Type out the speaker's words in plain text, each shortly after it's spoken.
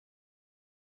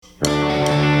To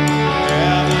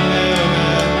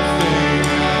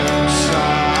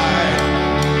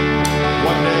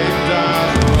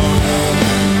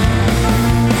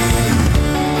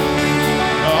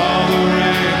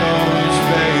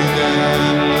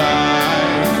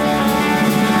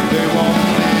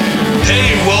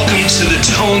the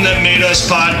Tone That Made Us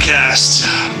podcast.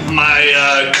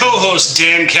 My co-host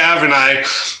Dan Cav and I,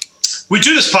 we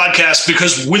do this podcast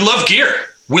because we love gear.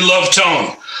 We love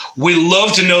tone. We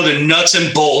love to know the nuts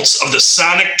and bolts of the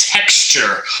sonic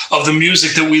texture of the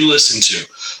music that we listen to.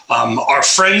 Our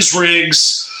friends'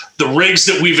 rigs, the rigs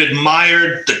that we've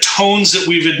admired, the tones that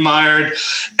we've admired,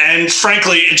 and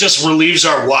frankly, it just relieves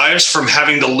our wives from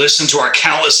having to listen to our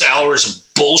countless hours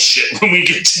of bullshit when we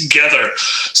get together.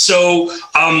 So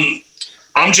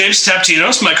I'm James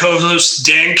Taptinos. My co-host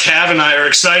Dan Cav and I are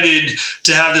excited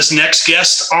to have this next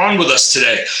guest on with us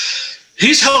today.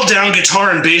 He's held down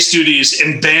guitar and bass duties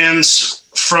in bands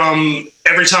from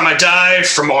Every Time I Die,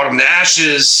 from Autumn to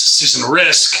Ashes, Season of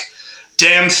Risk,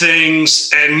 Damn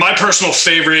Things, and my personal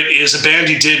favorite is a band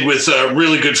he did with a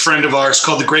really good friend of ours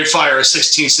called The Great Fire of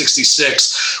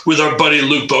 1666 with our buddy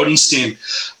Luke Bodenstein.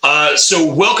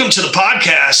 So welcome to the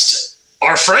podcast,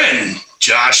 our friend,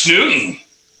 Josh Newton.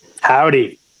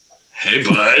 Howdy. Hey,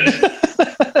 bud.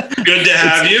 Good to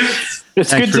have you.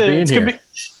 It's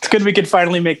good we could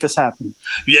finally make this happen.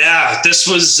 Yeah, this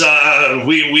was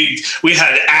we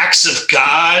had acts of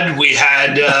God. We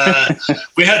had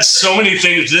so many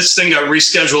things. This thing got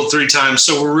rescheduled 3 times,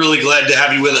 so we're really glad to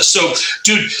have you with us. So,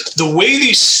 dude, the way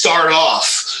these start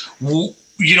off,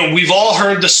 you know, we've all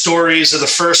heard the stories of the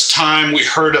first time we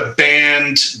heard a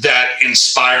band that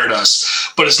inspired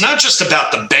us, but it's not just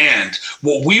about the band.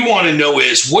 What we want to know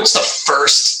is, what's the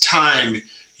first time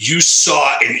you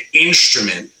saw an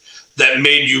instrument that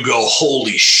made you go,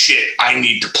 holy shit, I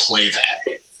need to play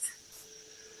that?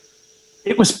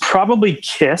 It was probably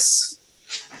Kiss.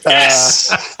 Yes.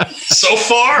 So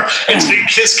far, it's been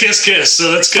Kiss, Kiss, Kiss.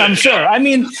 So that's good. I'm sure. I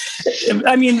mean,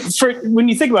 for when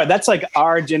you think about it, that's like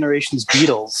our generation's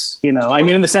Beatles. You know, I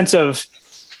mean, in the sense of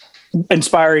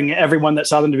inspiring everyone that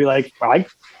saw them to be like, well, I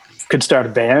could start a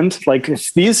band. Like,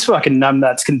 if these fucking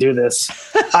numbnuts can do this,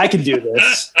 I can do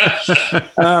this.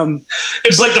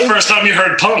 It's like the first time you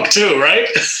heard punk too, right?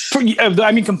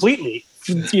 I mean, completely.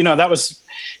 You know, that was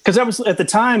because that was at the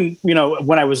time, you know,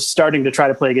 when I was starting to try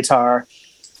to play guitar,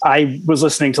 I was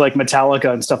listening to like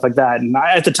Metallica and stuff like that. And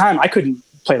at the time I couldn't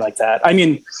play like that. I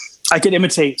mean, I could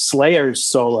imitate Slayer's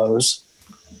solos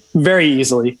very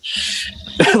easily,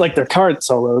 like their current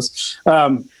solos.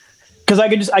 Cause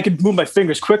I could move my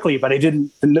fingers quickly, but I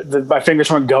didn't, my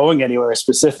fingers weren't going anywhere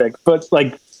specific, but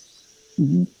like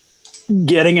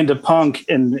getting into punk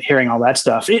and hearing all that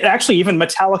stuff, it actually, even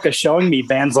Metallica showing me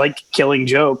bands like Killing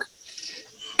Joke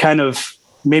kind of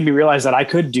made me realize that I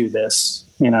could do this,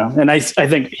 you know? And I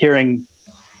think hearing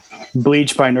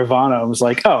Bleach by Nirvana was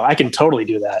like, oh, I can totally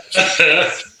do that.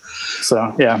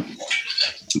 So, yeah.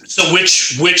 So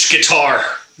which guitar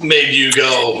made you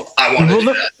go, I want to do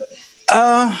that?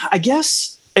 I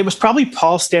guess it was probably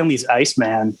Paul Stanley's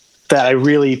Iceman that I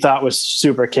really thought was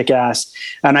super kick-ass.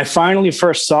 And I finally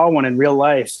first saw one in real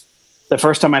life the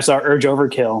first time I saw Urge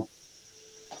Overkill.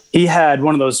 He had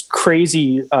one of those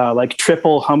crazy, like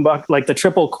triple humbuck, like the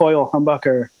triple coil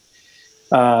humbucker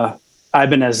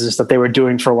Ibanez's that they were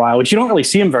doing for a while, which you don't really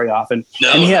see him very often.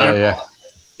 No. And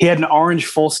he had an orange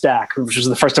full stack, which was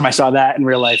the first time I saw that in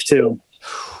real life too.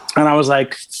 And I was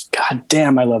like, God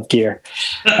damn, I love gear.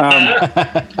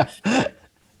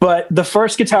 But the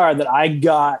first guitar that I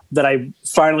got that I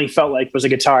finally felt like was a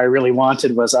guitar I really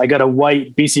wanted was I got a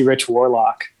white BC Rich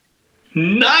Warlock.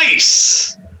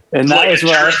 Nice. And that was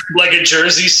like a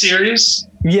Jersey series?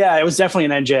 Yeah, it was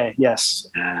definitely an NJ, yes.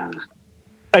 Yeah.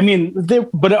 I mean,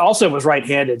 but it also was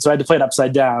right-handed, so I had to play it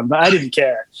upside down, but I didn't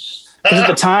care. Because at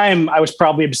the time, I was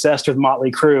probably obsessed with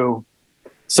Motley Crue,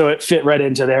 so it fit right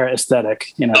into their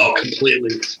aesthetic, you know. Oh,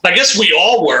 completely. I guess we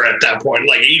all were at that point,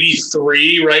 like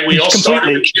 83, right? We all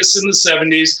started with Kiss in the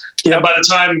 70s, yep. And by the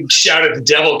time Shout at the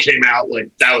Devil came out, like,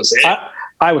 that was it.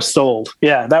 I was sold.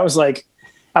 Yeah, that was like,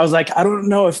 I was like, I don't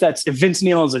know if Vince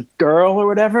Neil is a girl or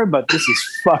whatever, but this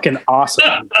is fucking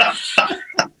awesome.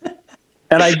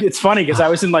 And it's funny because I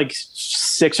was in like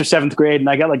 6th or 7th grade and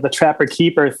I got like the Trapper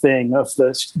Keeper thing of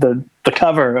the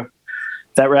cover of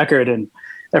that record. And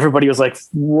everybody was like,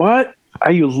 what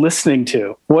are you listening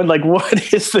to?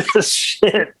 What is this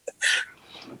shit?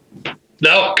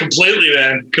 No, completely,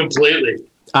 man. Completely.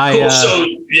 Cool. So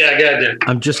yeah, go ahead, Dan.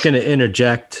 I'm just going to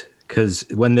interject because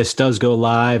when this does go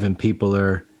live and people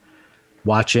are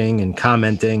watching and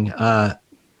commenting,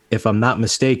 if I'm not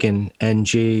mistaken,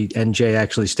 NJ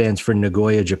actually stands for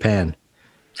Nagoya, Japan.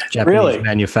 Japanese Really?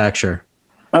 manufacturer.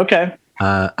 Okay.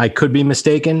 I could be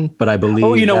mistaken, but I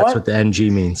believe that's what the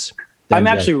NG means. I'm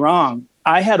actually wrong.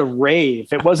 I had a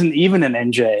rave. It wasn't even an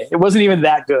NJ. It wasn't even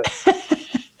that good.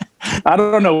 I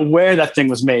don't know where that thing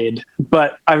was made,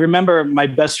 but I remember my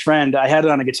best friend, I had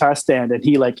it on a guitar stand and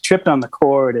he like tripped on the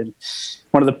cord and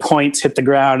one of the points hit the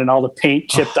ground and all the paint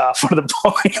chipped off one of the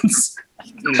points.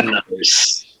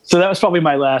 Nice. So that was probably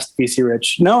my last PC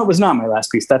Rich. No, it was not my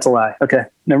last piece. That's a lie. Okay.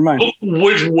 Never mind.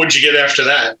 What'd you get after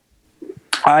that?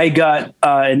 I got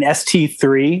an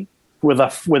ST3 with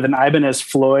an Ibanez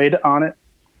Floyd on it.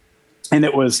 And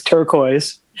it was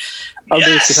turquoise.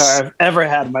 Ugliest guitar I've ever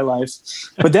had in my life.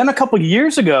 But then a couple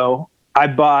years ago, I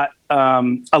bought a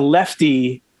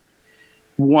lefty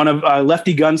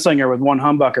gunslinger with one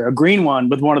humbucker, a green one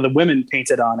with one of the women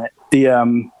painted on it. I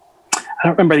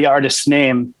don't remember the artist's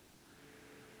name.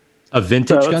 A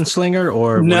vintage gunslinger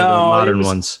or one of the modern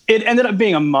ones? It ended up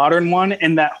being a modern one,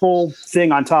 and that whole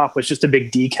thing on top was just a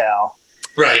big decal.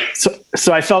 Right.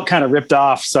 So I felt kind of ripped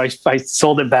off. So I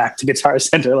sold it back to Guitar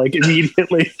Center like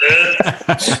immediately.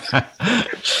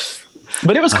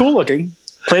 But it was cool looking.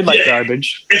 Played like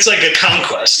garbage. It's like a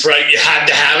conquest, right? You had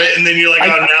to have it, and then you're like, now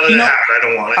that I have it, I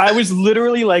don't want it. I was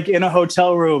literally like in a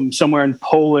hotel room somewhere in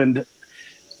Poland,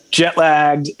 jet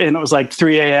lagged, and it was like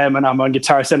 3 a.m. and I'm on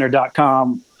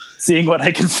guitarcenter.com seeing what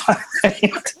I can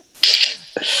find.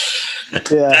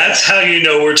 Yeah. That's how you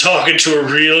know we're talking to a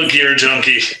real gear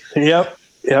junkie. Yep.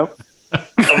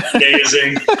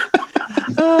 Amazing.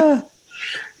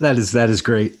 That is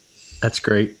great. That's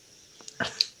great.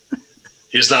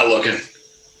 He's not looking.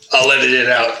 I'll edit it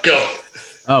out. Go.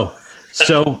 Oh,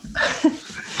 so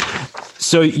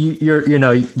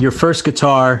your first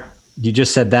guitar, you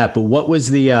just said that, but what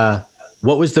was the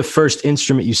first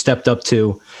instrument you stepped up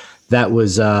to that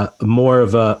was more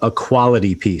of a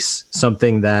quality piece,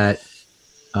 something that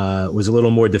was a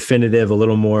little more definitive, a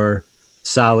little more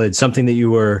solid, something that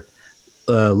you were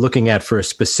looking at for a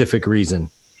specific reason?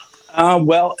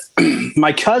 Well,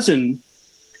 my cousin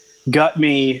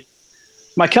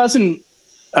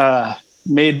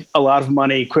made a lot of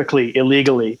money quickly,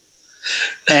 illegally.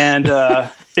 And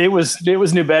it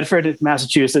was New Bedford,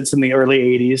 Massachusetts in the early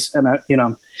 80s. And,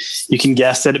 you can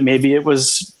guess that maybe it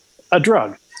was a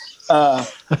drug.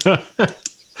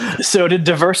 So to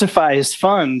diversify his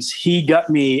funds, he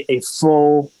got me a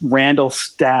full Randall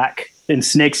stack in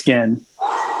snakeskin.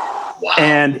 Wow.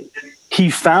 And he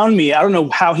found me, I don't know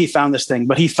how he found this thing,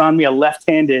 but he found me a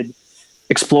left-handed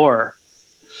Explorer.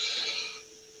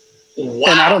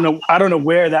 Wow. And I don't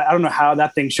know how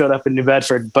that thing showed up in New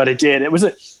Bedford, but it did. It was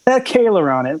a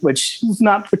Kaler on it, which is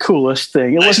not the coolest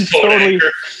thing. It wasn't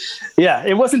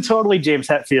totally James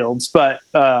Hetfield's, but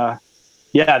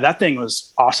that thing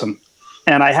was awesome.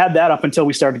 And I had that up until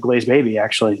we started Glaze Baby,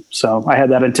 actually. So I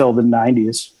had that until the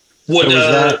 90s. What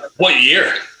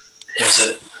year was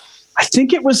it? I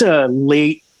think it was a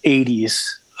late 80s.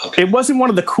 Okay. It wasn't one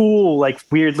of the cool, like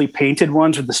weirdly painted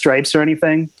ones with the stripes or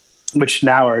anything, which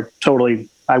now are totally,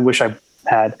 I wish I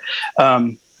had.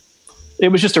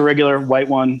 It was just a regular white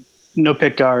one, no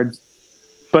pick guard,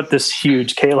 but this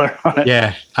huge Kaler on it.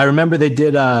 Yeah. I remember they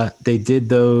did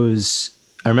those.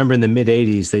 I remember in the mid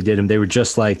 80s, they did them. They were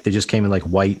they just came in like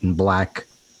white and black,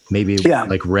 maybe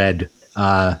like red.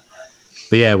 But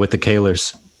yeah, with the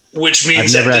Kalers. Which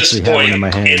means at this point,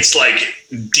 it's like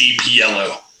deep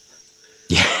yellow.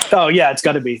 Yeah. Oh yeah, it's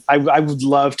got to be. I would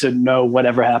love to know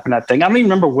whatever happened to that thing. I don't even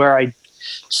remember where I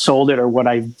sold it or what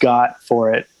I got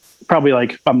for it. Probably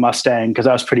like a Mustang, because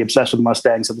I was pretty obsessed with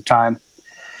Mustangs at the time.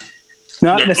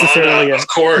 Not necessarily, of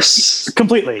course,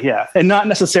 completely, yeah, and not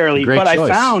necessarily. But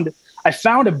choice. I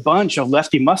found a bunch of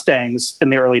lefty Mustangs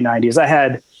in the early 90s. I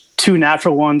had 2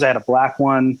 natural ones. I had a black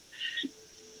one.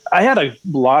 I had a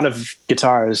lot of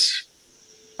guitars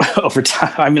over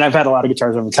time. I mean, I've had a lot of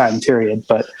guitars over time, period.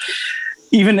 But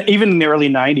even in the early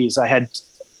 90s, I had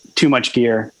too much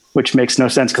gear, which makes no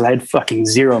sense because I had fucking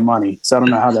zero money. So I don't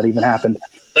know how that even happened.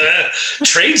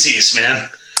 Tradesies, man.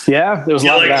 Yeah, there was a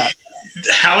lot of that.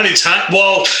 How many times?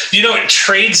 Well,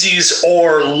 tradesies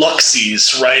or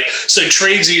Luxies, right? So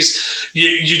tradesies,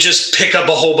 you just pick up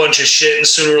a whole bunch of shit, and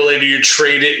sooner or later you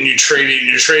trade it and you trade it and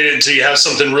you trade it until you have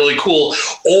something really cool.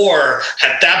 Or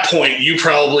at that point, you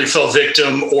probably fell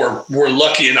victim or were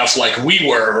lucky enough, like we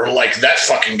were, or like that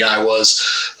fucking guy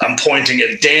was. I'm pointing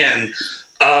at Dan,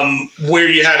 where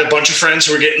you had a bunch of friends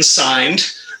who were getting signed.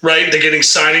 Right, they're getting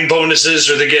signing bonuses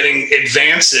or they're getting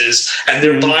advances, and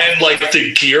they're buying like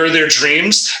the gear of their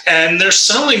dreams, and they're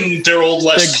selling their old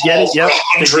Les Paul for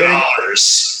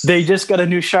 $100. They just got a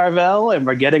new Charvel, and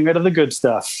we're getting rid of the good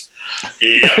stuff.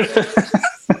 Yeah.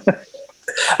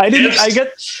 I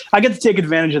get to take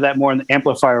advantage of that more in the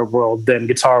amplifier world than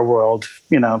guitar world,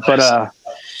 but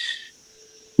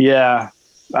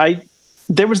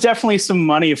there was definitely some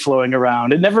money flowing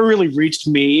around. It never really reached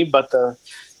me, but the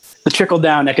trickle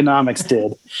down economics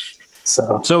did.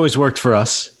 So it's always worked for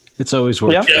us. It's always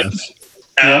worked for us.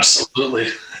 Absolutely.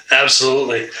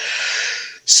 Absolutely.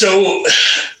 So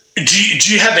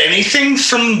do you have anything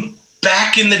from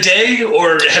back in the day,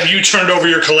 or have you turned over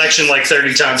your collection like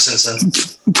 30 times since then?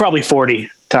 Probably 40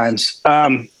 times.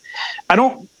 I'm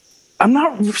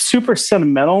not super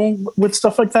sentimental with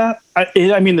stuff like that.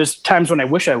 I mean, there's times when I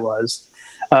wish I was.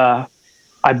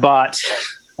 I bought,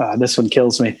 this one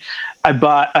kills me. I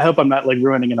hope I'm not like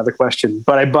ruining another question,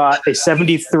 but I bought a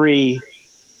 73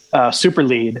 Super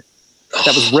Lead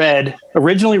that was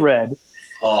originally red,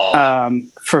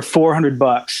 for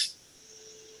 $400.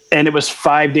 And it was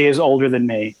 5 days older than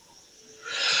me.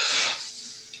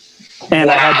 And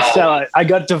I had to sell it. I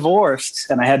got divorced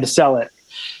and I had to sell it.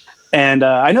 And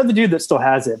I know the dude that still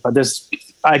has it, but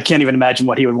I can't even imagine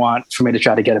what he would want for me to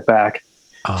try to get it back.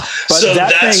 But so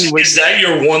is that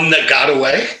your one that got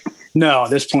away? No,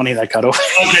 there's plenty that got away.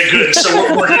 Okay, good.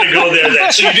 So we're going to go there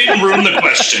then. So you didn't ruin the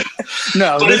question.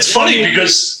 No, but it's funny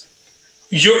because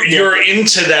you're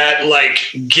into that, like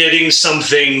getting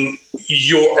something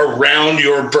around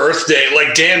your birthday.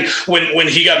 Like Dan, when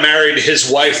he got married, his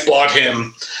wife bought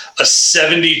him a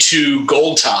 72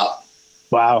 gold top.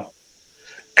 Wow.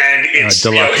 And it's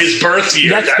his birth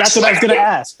year. That's what I was going to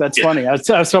ask. That's funny. I was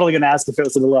totally going to ask if it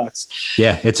was a deluxe.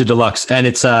 Yeah, it's a deluxe, and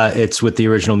it's with the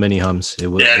original mini hums.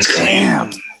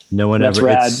 Damn. No one that's ever.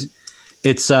 Rad.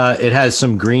 It has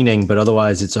some greening, but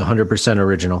otherwise it's 100%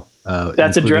 original.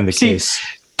 That's a drag.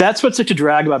 That's what's such a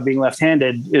drag about being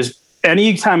left-handed is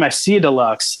anytime I see a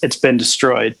deluxe, it's been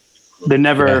destroyed. They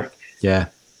never. Yeah.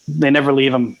 They never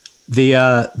leave them.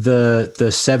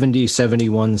 The 70,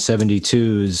 71,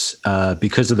 72s,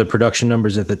 because of the production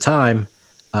numbers at the time,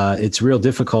 it's real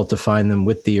difficult to find them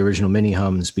with the original mini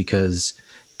hums because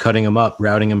cutting them up,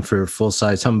 routing them for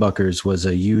full-size humbuckers was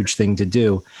a huge thing to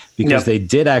do because they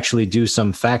did actually do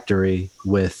some factory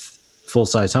with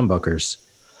full-size humbuckers.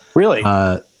 Really?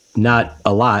 Not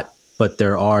a lot, but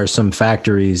there are some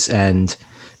factories, and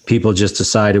people just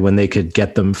decided when they could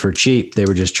get them for cheap, they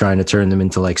were just trying to turn them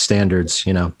into like standards,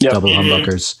 double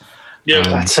humbuckers. Yeah,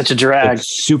 that's such a drag. It's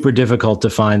super difficult to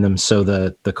find them. So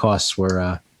the costs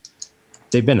were,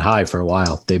 they've been high for a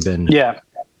while. They've been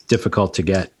difficult to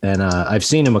get. And I've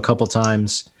seen them a couple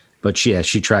times, but she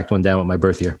tracked one down with my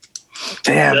birth year.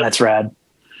 Damn, that's rad.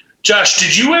 Josh,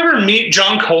 did you ever meet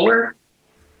John Kohler?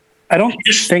 I don't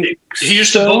think he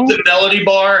used to book the Melody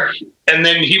Bar, and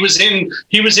then he was in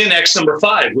X number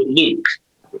 5 with Luke.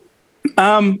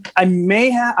 I may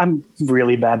have. I'm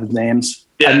really bad with names.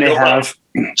 Yeah, I may have.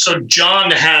 So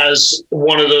John has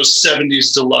one of those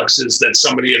 70s deluxes that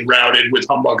somebody had routed with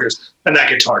humbuckers, and that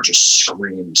guitar just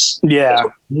screams. Yeah,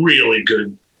 really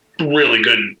good,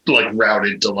 like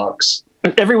routed deluxe.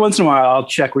 Every once in a while, I'll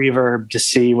check Reverb to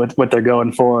see what they're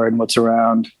going for and what's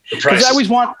around. Because I always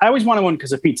wanted one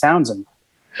because of Pete Townsend.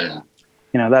 Yeah.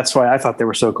 That's why I thought they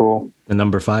were so cool. The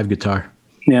number 5 guitar.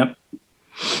 Yep.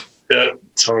 Yeah,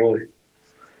 totally.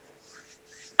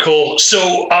 Cool.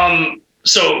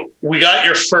 So we got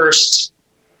your first.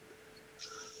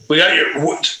 We got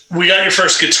your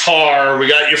first guitar. We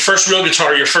got your first real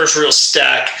guitar. Your first real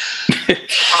stack.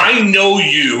 I know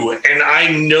you, and I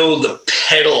know the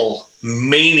pedal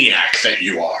maniac that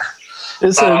you are.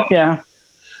 So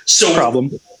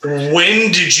problem.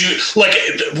 When did you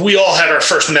we all had our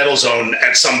first Metal Zone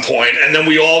at some point, and then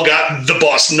we all got the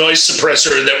Boss noise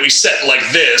suppressor that we set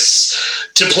like this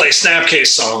to play Snapcase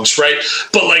songs, right?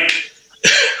 But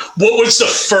what was the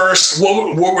first?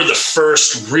 What were the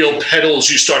first real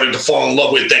pedals you started to fall in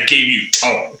love with that gave you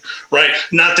tone, right?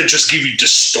 Not that just give you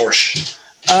distortion.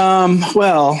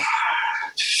 Well,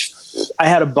 I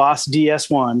had a Boss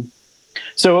DS1.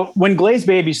 So when Glaze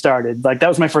Baby started, that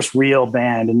was my first real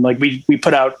band, and we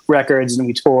put out records and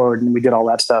we toured and we did all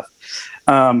that stuff.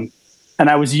 And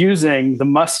I was using the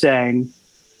Mustang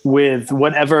with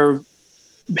whatever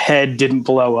head didn't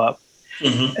blow up.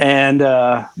 Mm-hmm. And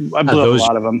I blew up a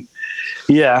lot of them.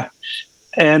 Yeah.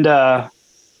 And I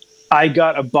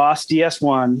got a Boss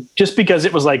DS1 just because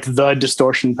it was the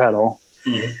distortion pedal.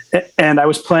 Mm-hmm. And I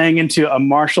was playing into a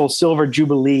Marshall Silver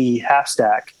Jubilee half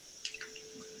stack.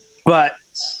 But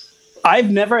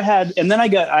I've never had, and then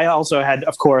I also had,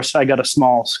 of course, I got a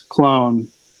small clone.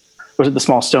 Was it the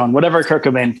Small Stone? Whatever Kurt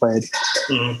Cobain played.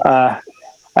 Mm-hmm.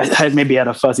 I maybe had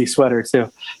a fuzzy sweater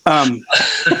too. I'm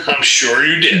sure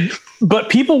you did. But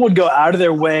people would go out of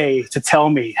their way to tell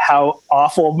me how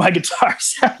awful my guitar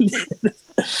sounded.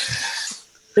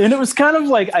 And it was kind of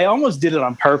like I almost did it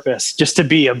on purpose just to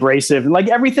be abrasive. And like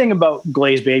everything about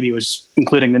Glazed Baby was,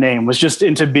 including the name, was just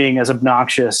into being as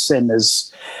obnoxious and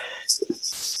as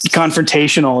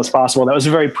confrontational as possible. That was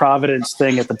a very Providence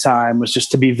thing at the time, was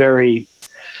just to be very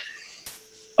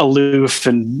aloof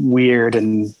and weird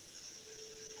and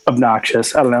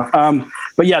obnoxious. I don't know.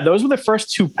 But yeah, those were the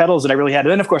first two pedals that I really had.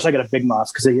 And then of course I got a Big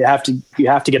Muff, because you have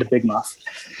to get a Big Muff,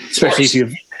 especially if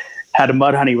you've had a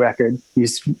Mudhoney record. You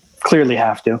clearly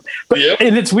have to. But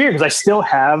and it's weird because I still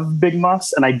have Big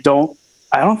Muffs, and I don't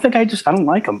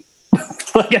like them.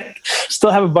 Like, I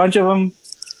still have a bunch of them.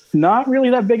 Not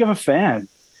really that big of a fan,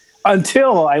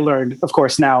 until I learned, of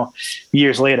course, now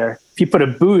years later, if you put a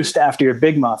boost after your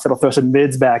Big Muff, it'll throw some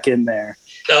mids back in there.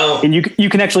 Oh. And you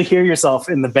can actually hear yourself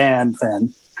in the band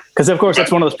then. Because, of course,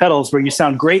 that's one of those pedals where you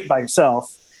sound great by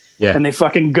yourself, and they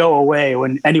fucking go away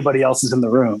when anybody else is in the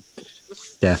room.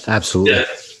 Yeah, absolutely. Yeah.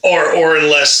 Or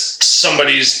unless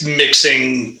somebody's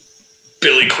mixing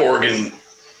Billy Corgan.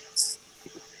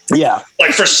 Yeah.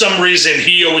 Like, for some reason,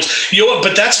 he always...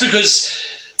 but that's because...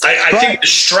 I think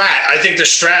the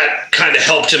Strat kind of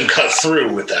helped him cut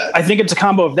through with that. I think it's a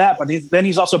combo of that, but then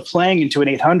he's also playing into an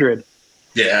 800.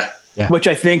 Yeah. Which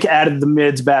I think added the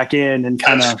mids back in and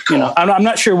kind of, cool. I'm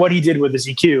not sure what he did with his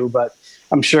EQ, but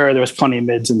I'm sure there was plenty of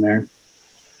mids in there.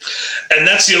 And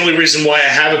that's the only reason why I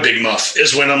have a Big Muff,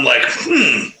 is when I'm like,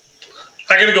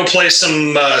 I got to go play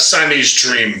some Siamese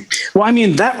Dream. Well, I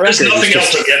mean, that record. There's nothing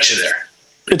else to get you there.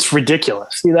 It's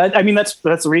ridiculous.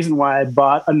 That's the reason why I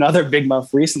bought another Big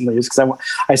Muff recently, is because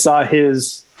I saw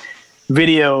his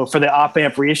video for the op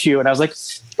amp reissue, and I was like,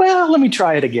 well, let me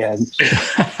try it again.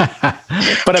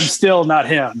 But I'm still not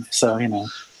him, so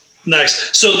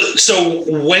Nice. So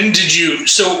when did you?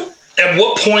 So at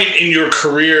what point in your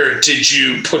career did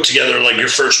you put together like your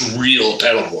first real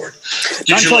pedal board?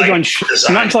 Not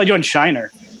until I joined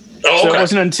Shiner. Oh, okay. So it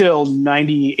wasn't until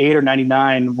 98 or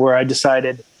 99 where I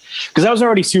decided, because I was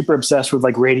already super obsessed with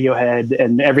like Radiohead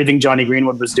and everything Johnny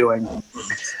Greenwood was doing.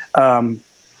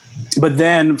 But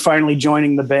then finally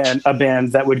joining a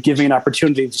band that would give me an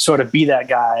opportunity to sort of be that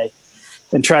guy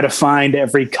and try to find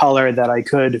every color that I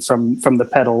could from the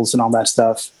pedals and all that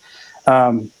stuff.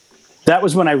 That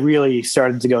was when I really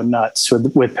started to go nuts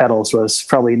with pedals, was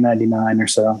probably 99 or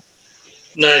so.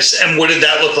 Nice. And what did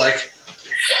that look like?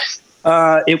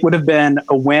 It would have been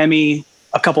a whammy,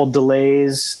 a couple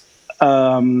delays,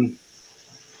 a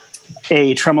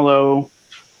tremolo,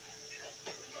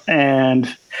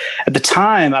 and at the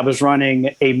time I was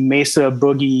running a Mesa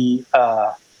Boogie,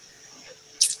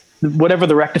 whatever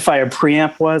the rectifier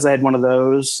preamp was. I had one of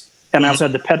those, and I also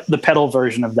had the pedal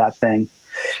version of that thing.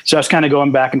 So I was kind of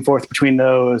going back and forth between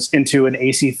those into an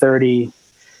AC30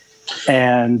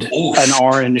 and an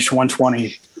Orange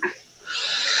 120.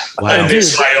 Wow. I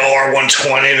miss my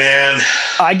R120, man.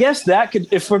 I guess that could,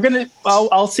 if we're gonna,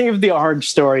 I'll save the Orange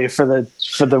story for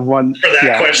the one. For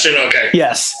that question, okay.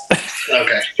 Yes.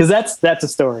 Okay. Because that's a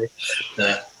story.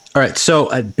 Yeah. All right.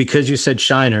 So because you said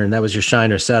Shiner and that was your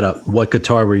Shiner setup, what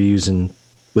guitar were you using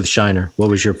with Shiner? What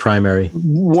was your primary?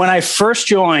 When I first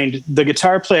joined, the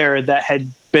guitar player that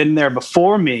had been there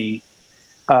before me,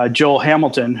 Joel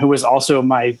Hamilton, who was also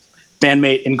my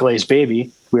bandmate in Glazed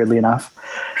Baby, weirdly enough,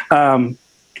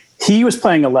 he was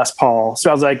playing a Les Paul. So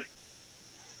I was like,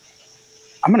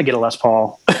 I'm going to get a Les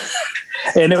Paul.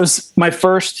 And it was my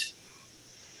first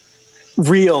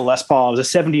real Les Paul. It was a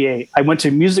 78. I went to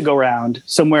Music Go Round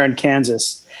somewhere in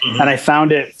Kansas, and I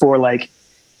found it for like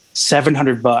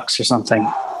 $700 or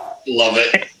something. Love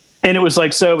it. And it was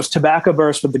like, so it was Tobacco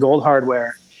Burst with the gold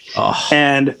hardware. Oh.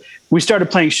 And we started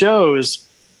playing shows,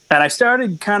 and I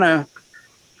started kind of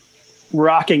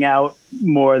rocking out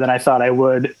more than I thought I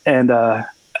would. And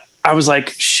I was like,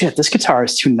 shit, this guitar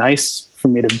is too nice for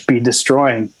me to be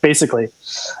destroying, basically.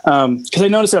 Because I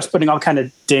noticed I was putting all kind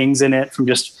of dings in it from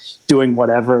just doing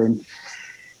whatever. And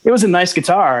it was a nice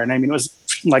guitar. And I mean, it was,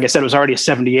 like I said, it was already a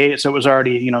 78. So it was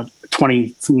already,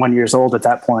 21 years old at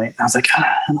that point. And I was like,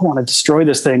 I don't want to destroy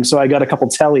this thing. So I got a couple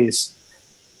tellies,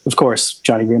 of course,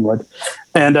 Johnny Greenwood.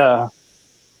 And I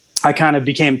kind of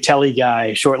became telly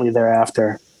guy shortly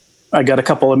thereafter. I got a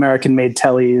couple American-made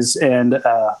tellies and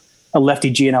a Lefty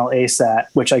G&L ASAT,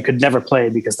 which I could never play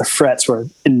because the frets were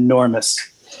enormous.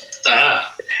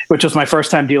 Which was my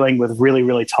first time dealing with really,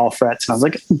 really tall frets. And I was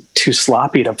like, I'm too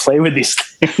sloppy to play with these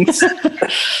things.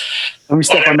 Let me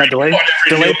step on that delay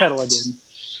pedal again.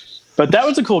 But that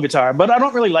was a cool guitar. But I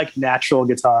don't really like natural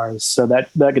guitars, so that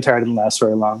guitar didn't last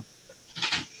very long.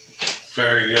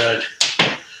 Very good.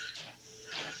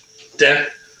 Dan?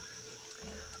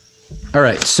 All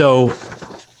right, so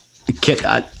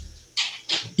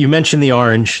you mentioned the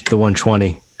Orange, the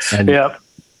 120, and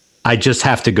I just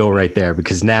have to go right there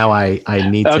because now I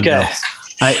need to know.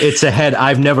 It's a head.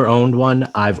 I've never owned one.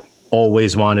 I've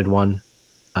always wanted one.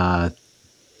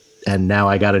 And now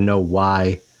I got to know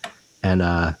why. And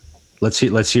let's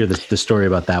hear the story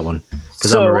about that one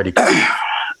because I'm already.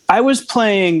 I was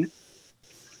playing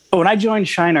when I joined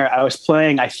Shiner. I was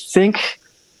playing, I think,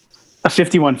 a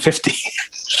 5150,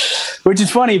 which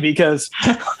is funny because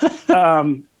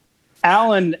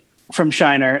Alan from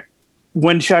Shiner,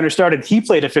 when Shiner started, he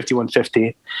played a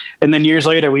 5150, and then years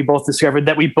later, we both discovered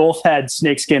that we both had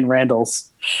snakeskin Randalls,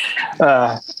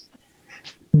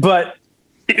 but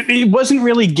it wasn't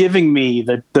really giving me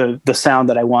the sound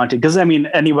that I wanted. Because I mean,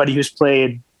 anybody who's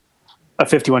played a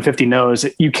 5150 knows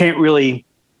you can't really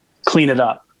clean it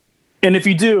up, and if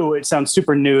you do, it sounds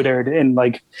super neutered and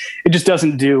like it just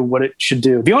doesn't do what it should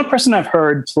do. The only person I've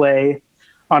heard play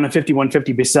on a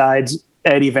 5150 besides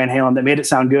Eddie Van Halen that made it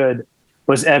sound good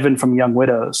was Evan from Young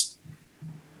Widows,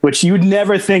 which you would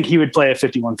never think he would play a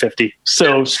 5150.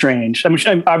 So strange. I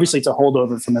mean, obviously it's a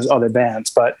holdover from his other bands,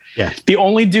 but the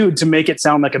only dude to make it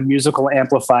sound like a musical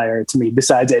amplifier to me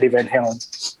besides Eddie Van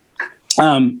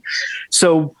Halen.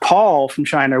 So Paul from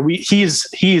Shiner,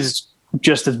 he's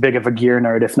just as big of a gear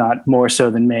nerd, if not more so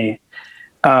than me.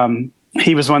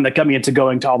 He was one that got me into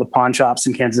going to all the pawn shops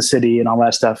in Kansas City and all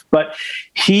that stuff. But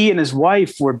he and his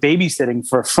wife were babysitting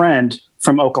for a friend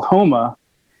from Oklahoma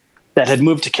that had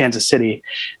moved to Kansas City.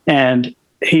 And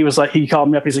he called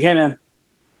me up. He's like, hey man,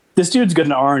 this dude's got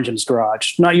an orange in his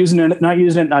garage. Not using it,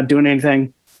 not doing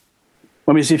anything.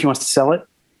 Let me see if he wants to sell it.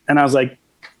 And I was like,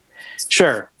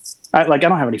 sure. I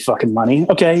don't have any fucking money.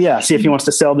 Okay. Yeah. See if he wants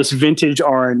to sell this vintage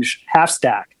orange half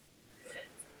stack.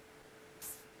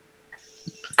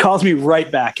 Calls me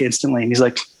right back instantly. And he's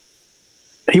like,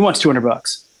 he wants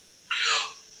 $200.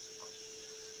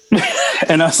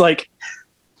 And I was like,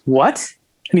 what?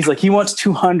 And he's like, he wants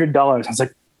 $200. I was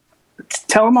like,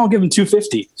 tell him I'll give him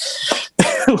 $250.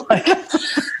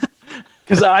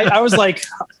 Because I was like,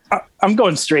 I'm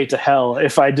going straight to hell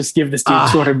if I just give this dude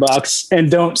 $200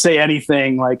 and don't say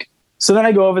anything. Like, so then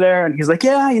I go over there and he's like,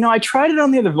 yeah, I tried it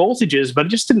on the other voltages, but it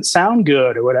just didn't sound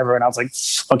good or whatever. And I was like,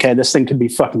 okay, this thing could be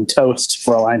fucking toast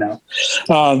for all I know.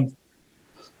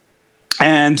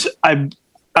 And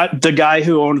the guy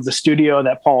who owned the studio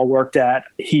that Paul worked at,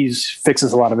 he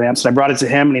fixes a lot of amps. And I brought it to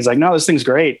him and he's like, no, this thing's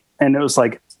great. And it was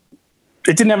like,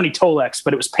 it didn't have any Tolex,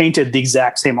 but it was painted the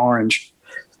exact same orange.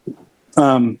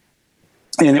 And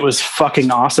it was fucking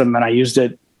awesome. And I used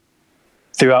it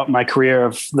throughout my career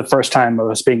of the first time of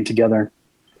us being together.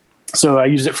 So I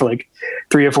used it for like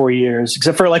 3 or 4 years,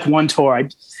 except for like one tour.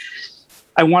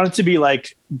 I wanted to be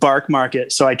like Bark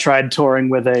Market. So I tried touring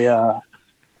with a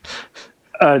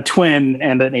twin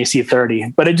and an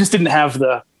AC30, but it just didn't have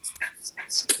the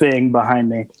thing behind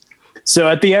me. So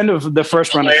at the end of the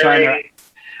first run of Shiner,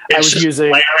 I was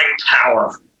using layering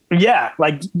power. Yeah.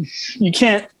 Like you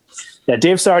can't,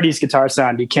 Dave Sardi's guitar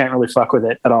sound, you can't really fuck with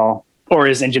it at all, or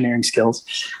his engineering skills.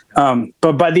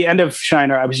 But by the end of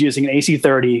Shiner, I was using an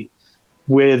AC30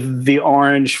 with the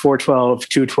orange 412,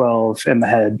 212 in the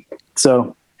head.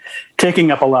 So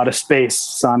taking up a lot of space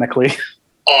sonically.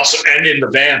 Awesome. And in the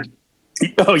van.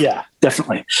 Oh yeah,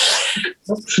 definitely.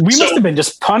 We must have been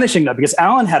just punishing them because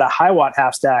Alan had a high watt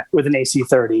half stack with an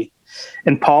AC30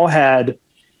 and Paul had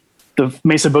the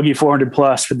Mesa Boogie 400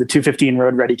 Plus with the 215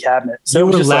 Road Ready cabinet. So it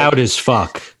was just loud as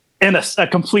fuck. And a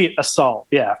complete assault.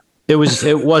 Yeah. It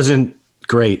wasn't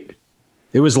great.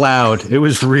 It was loud. It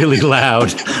was really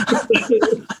loud.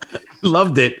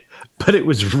 Loved it, but it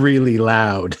was really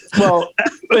loud. Well,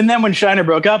 and then when Shiner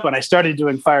broke up and I started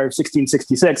doing Fire of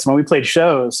 1666, when we played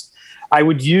shows, I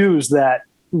would use that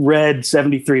red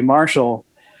 73 Marshall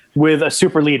with a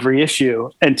super lead reissue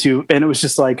and it was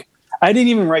just like, I didn't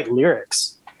even write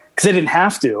lyrics because I didn't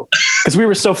have to, because we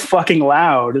were so fucking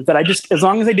loud that as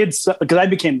long as I did, because I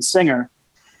became the singer,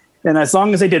 and as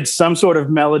long as I did some sort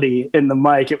of melody in the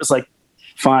mic, it was like,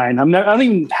 fine. I don't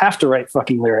even have to write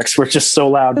fucking lyrics. We're just so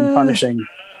loud and punishing.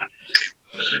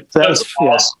 So that was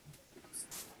awesome.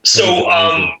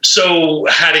 So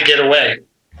how to get away?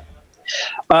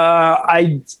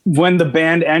 When the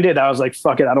band ended, I was like,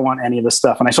 fuck it. I don't want any of this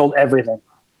stuff. And I sold everything.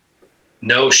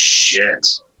 No shit.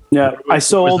 Yeah. I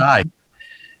sold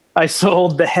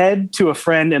the head to a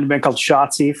friend in a band called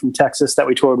Shotzi from Texas that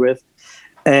we toured with.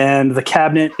 And the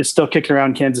cabinet is still kicking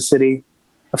around Kansas City.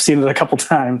 I've seen it a couple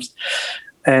times.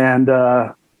 And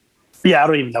I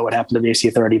don't even know what happened to the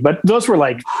AC30, but those were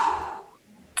like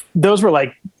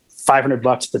 $500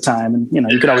 at the time. And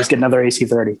you could always get another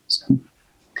AC30. So.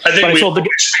 I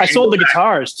sold the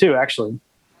guitars too, actually.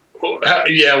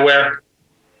 Yeah. Where?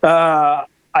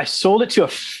 I sold it to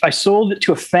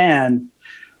a fan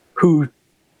who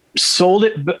sold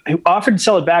it, who offered to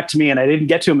sell it back to me, and I didn't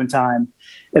get to him in time.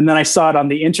 And then I saw it on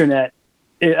the internet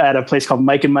at a place called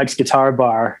Mike and Mike's Guitar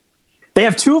Bar. They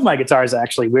have two of my guitars,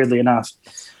 actually, weirdly enough,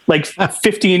 like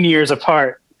 15 years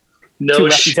apart. No two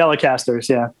lefty Telecasters,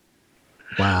 yeah.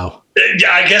 Wow.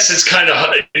 Yeah, I guess it's kind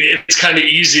of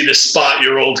easy to spot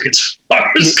your old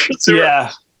guitars.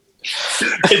 Yeah,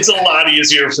 it's a lot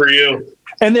easier for you.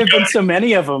 And there've been so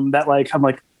many of them that I'm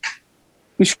like,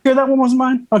 you sure that one was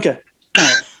mine? Okay, all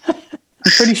right.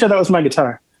 I'm pretty sure that was my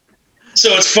guitar. So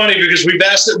it's funny because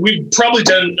we've probably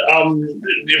done,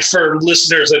 for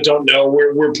listeners that don't know,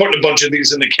 we're putting a bunch of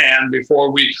these in the can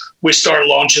before we start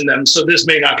launching them. So this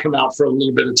may not come out for a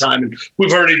little bit of time. And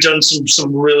we've already done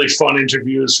some really fun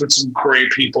interviews with some great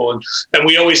people. And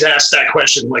we always ask that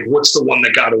question, like, what's the one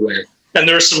that got away? And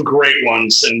there's some great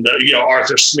ones. And,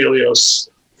 Arthur Smelios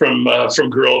from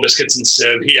Gorilla Biscuits and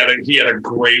Civ, he had a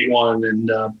great one.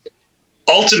 And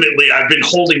ultimately, I've been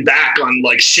holding back on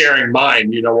sharing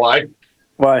mine. You know why?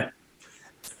 Why?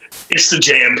 It's the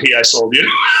JMP I sold you.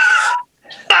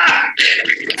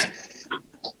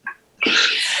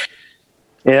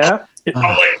 Yeah. I'm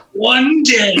like, one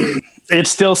day. It's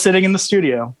still sitting in the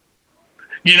studio.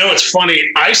 It's funny.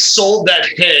 I sold that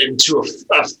head to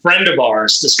a friend of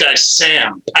ours, this guy,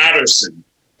 Sam Patterson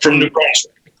from New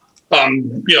Brunswick.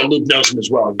 Luke knows him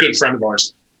as well, a good friend of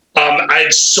ours. I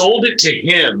had sold it to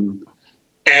him,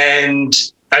 and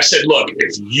I said, look,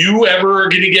 if you ever are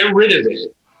going to get rid of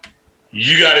it,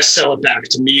 you got to sell it back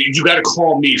to me. You got to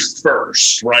call me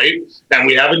first, right? And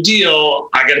we have a deal.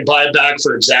 I got to buy it back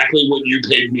for exactly what you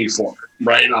paid me for,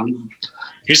 right?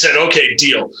 He said, okay,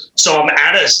 deal. So I'm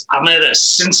at a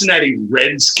Cincinnati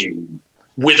Reds game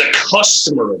with a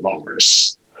customer of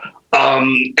ours.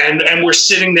 And we're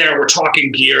sitting there, we're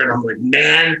talking gear, and I'm like,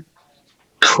 man,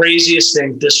 craziest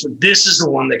thing. This is the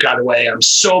one that got away. I'm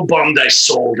so bummed I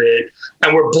sold it.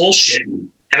 And we're bullshitting.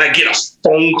 And I get a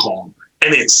phone call,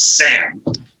 and it's Sam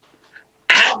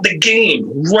at the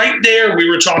game right there. We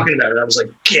were talking about it. I was like,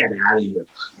 get out of here.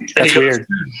 That's weird.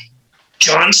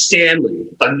 John Stanley,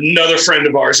 another friend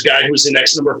of ours, guy who was in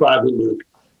X number 5 with Luke.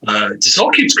 This all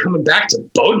keeps coming back to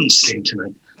Bodenstein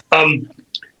tonight.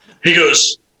 He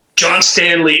goes, John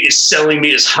Stanley is selling me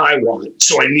his high wallet,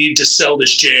 so I need to sell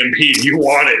this JMP. Do you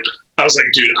want it? I was like,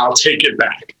 dude, I'll take it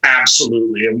back.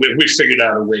 Absolutely. And we figured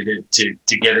out a way to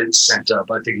get it sent up.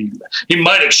 I think he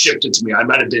might have shipped it to me. I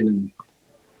might have been in,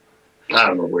 I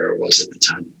don't know where it was at the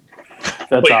time.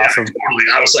 That's awesome.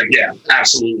 Yeah, I was like, yeah,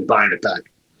 absolutely buying it back.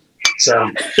 So,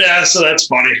 yeah, so that's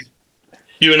funny.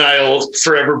 You and I will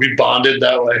forever be bonded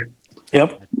that way.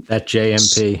 Yep. That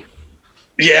JMP.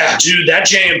 Yeah, dude, that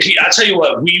JMP. I'll tell you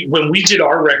what, when we did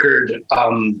our record, it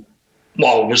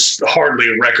was hardly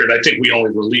a record. I think we only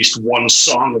released one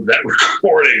song of that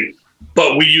recording,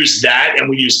 but we used that, and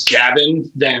we used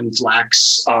Gavin Van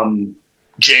Vlak's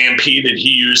JMP that he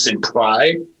used in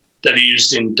Pry, that he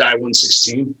used in Die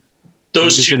 116.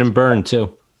 Those two. In Burn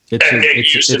too.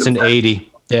 It's an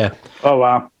 80. Yeah. Oh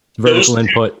wow. Vertical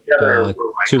input,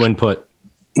 2 input,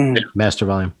 master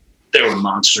volume. They were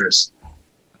monstrous.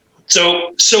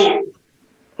 So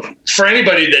for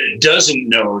anybody that doesn't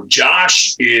know,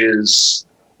 Josh is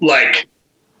like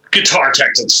Guitar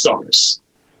Tech to the stars.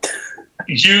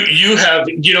 You have,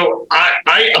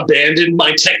 I abandoned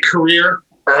my tech career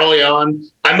early on.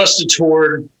 I must have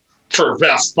toured for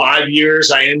about 5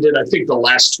 years. I think the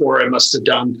last tour I must have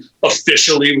done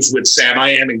officially was with Sam I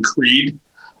Am and Creed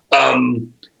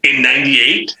in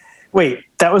 98. Wait,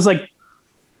 that was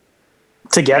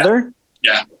together?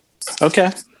 Yeah.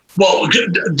 Okay. Well,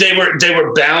 they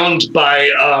were bound by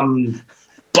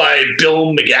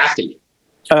Bill McGaffey.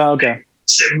 Oh, okay.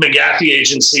 McGaffey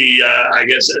Agency, I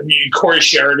guess. Corey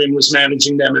Sheridan was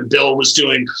managing them, and Bill was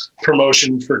doing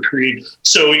promotion for Creed.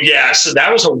 So that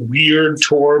was a weird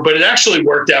tour, but it actually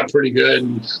worked out pretty good.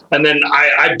 And then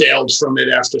I bailed from it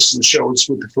after some shows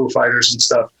with the Foo Fighters and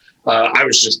stuff. I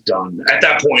was just done. At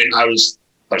that point, I was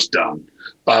done.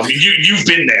 You've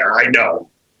been there, I know.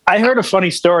 I heard a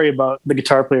funny story about the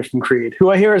guitar player from Creed,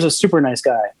 who I hear is a super nice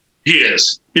guy. He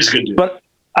is. He's a good dude. But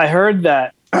I heard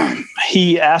that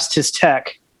he asked his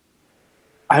tech.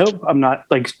 I hope I'm not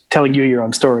telling you your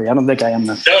own story. I don't think I am.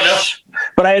 No.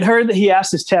 But I had heard that he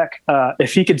asked his tech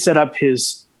if he could set up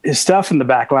his stuff in the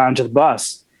back lounge of the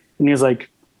bus. And he was like,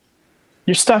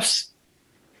 your stuff's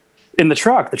in the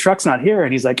truck. The truck's not here.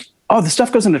 And he's like, oh, the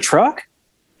stuff goes in the truck?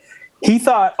 He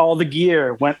thought all the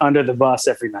gear went under the bus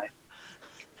every night.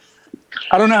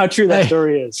 I don't know how true that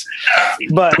story is,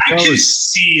 but I can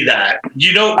see that,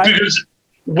 because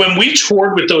when we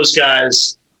toured with those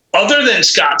guys, other than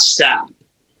Scott Stapp,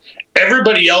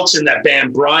 everybody else in that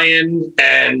band, Brian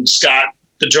and Scott,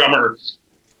 the drummer,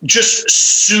 just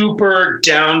super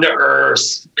down to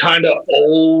earth, kind of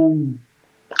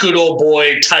good old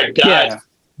boy type guy. Yeah.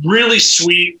 Really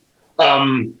sweet.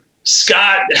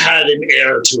 Scott had an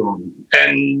air to him,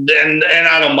 and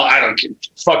I don't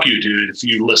fuck you, dude. If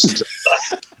you listen to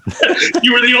that,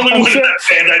 you were the only one in that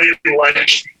band I didn't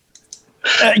like.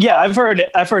 Yeah, I've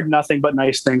heard nothing but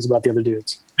nice things about the other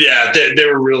dudes. Yeah, they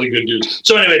were really good dudes.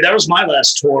 So anyway, that was my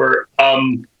last tour.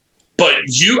 But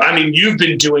you've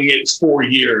been doing it for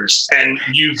years, and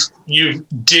you've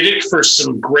did it for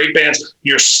some great bands.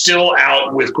 You're still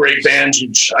out with great bands.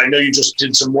 I know you just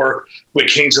did some work with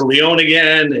Kings of Leon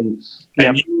again, and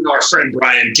you and our friend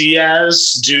Brian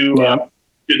Diaz do the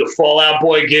Fall Out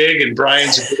Boy gig, and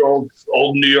Brian's a good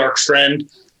old New York friend.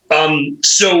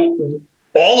 So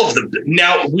all of them.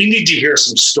 Now we need to hear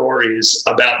some stories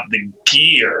about the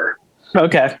gear.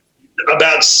 Okay.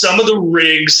 About some of the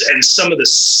rigs and some of the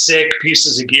sick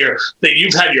pieces of gear that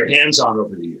you've had your hands on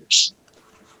over the years.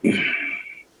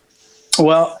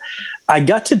 Well, I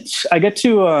got to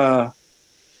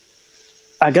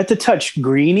touch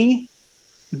Greenie.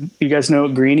 You guys know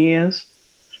what Greenie is?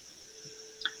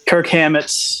 Kirk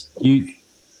Hammett's Peter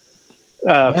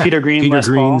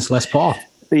Green's Les Paul.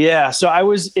 Yeah, so I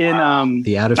was in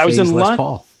the out of phase Les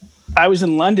Paul. I was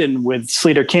in London with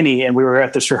Sleater Kinney, and we were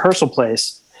at this rehearsal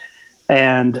place.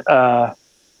 And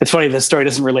it's funny, this story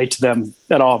doesn't relate to them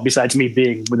at all, besides me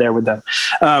being there with them.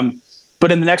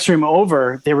 But in the next room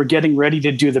over, they were getting ready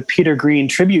to do the Peter Green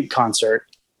tribute concert,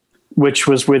 which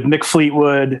was with Mick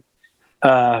Fleetwood,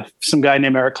 some guy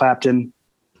named Eric Clapton.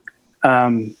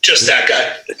 Just that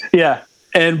guy. Yeah.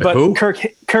 But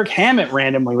Kirk Hammett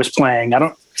randomly was playing.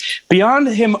 Beyond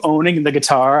him owning the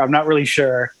guitar, I'm not really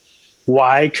sure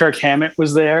why Kirk Hammett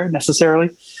was there necessarily.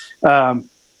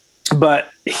 But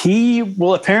he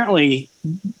will apparently,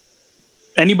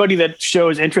 anybody that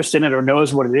shows interest in it or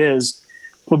knows what it is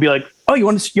will be like, "Oh, you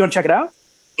want to check it out?"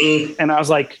 And I was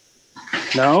like,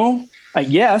 "No,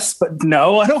 yes, but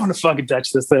no, I don't want to fucking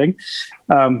touch this thing."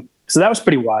 So that was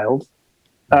pretty wild.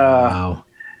 Wow.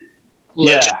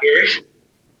 Yeah.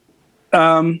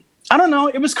 I don't know.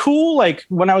 It was cool. Like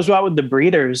when I was out with the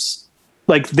Breeders,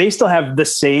 like they still have the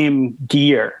same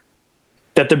gear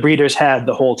that the Breeders had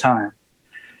the whole time.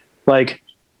 Like,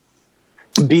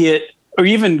 be it, or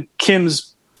even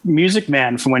Kim's Music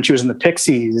Man from when she was in the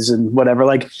Pixies and whatever,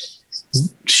 like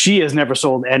she has never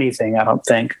sold anything, I don't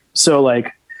think. So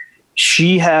like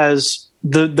she has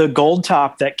the gold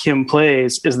top that Kim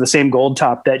plays is the same gold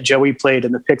top that Joey played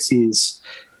in the Pixies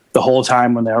the whole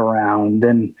time when they're around.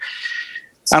 And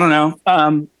I don't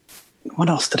know. What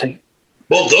else did I?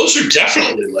 Well, those are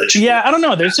definitely legendary. Yeah, I don't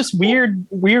know. There's just weird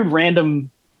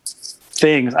random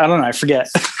things. I don't know. I forget.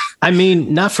 I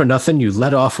mean, not for nothing, you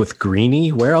let off with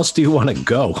Greenie. Where else do you want to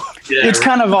go? Yeah, it's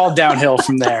kind of all downhill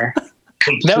from there.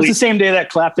 That was the same day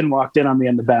that Clapton walked in on me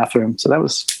in the bathroom. So that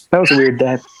was a weird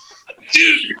day.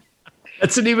 Dude.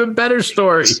 That's an even better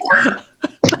story.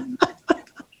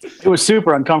 It was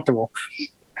super uncomfortable.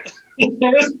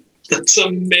 That's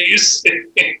amazing.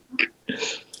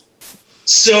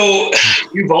 So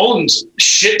you've owned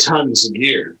shit tons of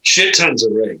gear, shit tons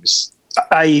of rigs.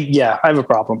 I have a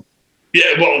problem. Yeah,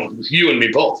 well, you and me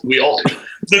both. We all do.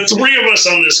 The three of us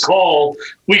on this call,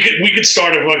 we could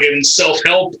start a fucking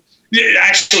self-help.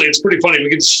 Actually, it's pretty funny. We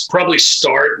could probably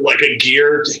start like a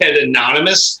Gearhead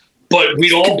Anonymous, but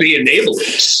we'd all be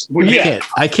enablers.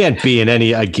 I can't be in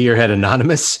any Gearhead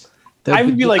Anonymous. I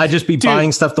would be like, I'd just be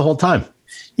buying stuff the whole time.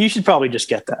 You should probably just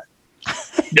get that.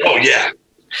 Oh yeah,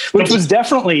 which was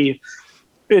definitely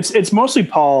it's mostly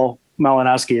Paul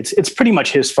Malinowski. It's pretty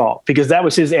much his fault because that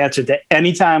was his answer to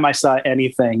any time I saw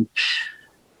anything.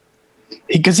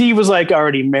 Because he was like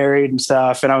already married and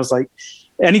stuff, and I was like,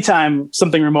 anytime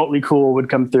something remotely cool would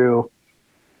come through,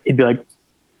 he'd be like,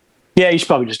 "Yeah, you should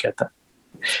probably just get that."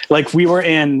 Like we were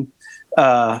in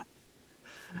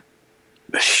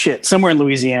somewhere in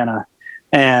Louisiana,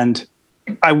 and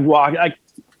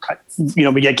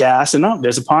we get gas, and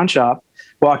there's a pawn shop.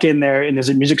 Walk in there, and there's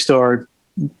a music store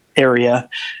area,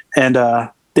 and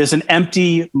there's an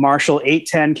empty Marshall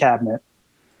 810 cabinet,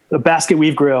 a basket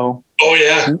weave grill. Oh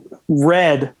yeah,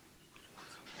 red.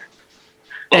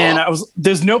 And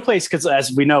there's no place, because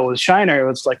as we know with Shiner, it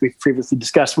was like we've previously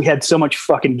discussed, we had so much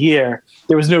fucking gear.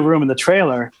 There was no room in the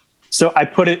trailer. So I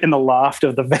put it in the loft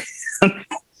of the van.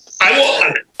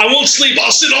 I won't sleep.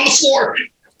 I'll sit on the floor.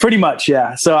 Pretty much,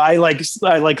 yeah. So I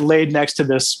laid next to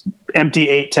this empty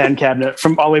 810 cabinet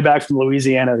from all the way back from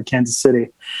Louisiana to Kansas City.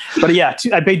 But yeah,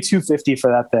 I paid $250 for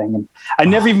that thing. And I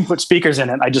never even put speakers in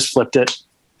it. I just flipped it.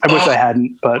 I wish I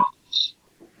hadn't, but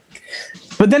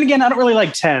then again, I don't really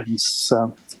like 10s,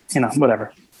 so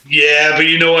whatever. Yeah, but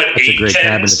you know what? That's a great 810s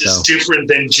cabinet, is though. different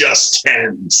than just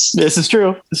 10s. This is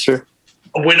true. It's true.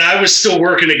 When I was still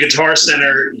working at Guitar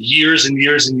Center years and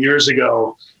years and years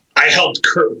ago, I helped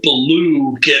Kurt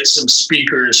Ballou get some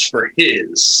speakers for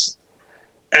his.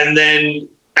 And then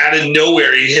out of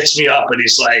nowhere, he hits me up and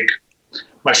he's like,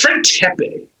 my friend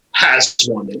Tepe has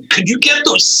one. Could you get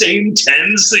those same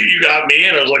 10s that you got me?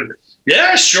 And I was like,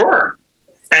 yeah, sure.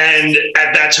 And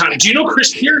at that time, do you know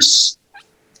Chris Pierce?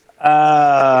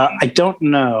 I don't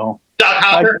know. Doc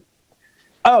Hopper?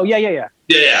 Oh, yeah.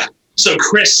 Yeah. So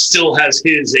Chris still has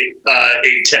his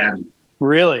 810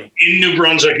 Really? in New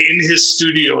Brunswick, in his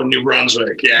studio in New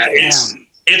Brunswick. Yeah,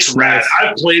 it's rad. Nice.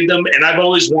 I've played them, and I've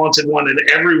always wanted one, and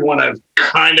every one I've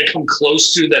kind of come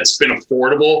close to that's been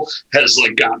affordable has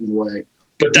like gotten away.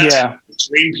 But that's a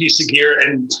dream piece of gear.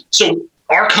 And so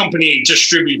our company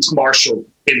distributes Marshall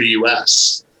in the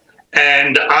U.S.,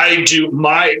 and I do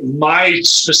my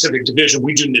specific division.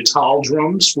 We do Natal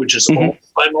drums, which is owned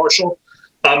by Marshall.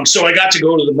 So I got to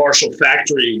go to the Marshall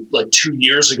factory like 2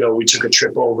 years ago. We took a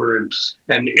trip over and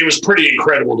it was pretty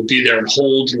incredible to be there and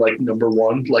hold like number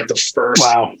one, like the first.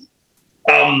 Wow.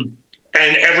 And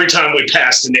every time we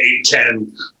passed an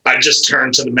 810, I just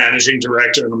turned to the managing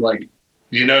director and I'm like,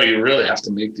 you really have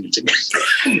to make these again.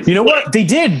 You know what? They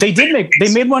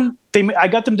made one. I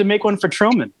got them to make one for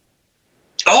Truman.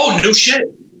 Oh, no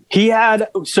shit. We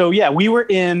were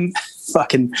in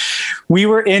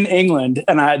England,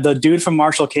 and the dude from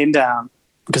Marshall came down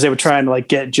because they were trying to like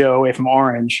get Joe away from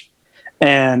Orange,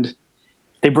 and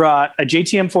they brought a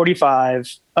JTM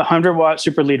 45, a 100-watt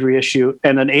super lead reissue,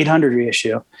 and an 800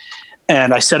 reissue.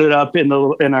 And I set it up in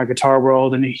our Guitar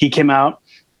World, and he came out,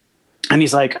 and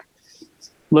he's like,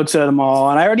 looks at them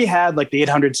all, and I already had like the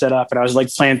 800 set up, and I was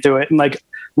like playing through it, and like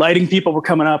lighting people were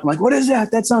coming up. I'm like, what is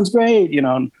that? That sounds great,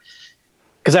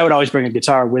 because I would always bring a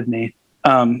guitar with me.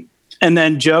 And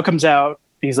then Joe comes out.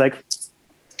 He's like,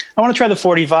 I want to try the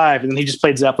 45. And then he just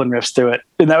played Zeppelin riffs through it.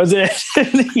 And that was it.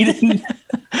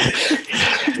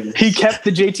 He kept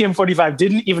the JTM 45,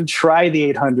 didn't even try the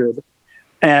 800.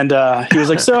 And he was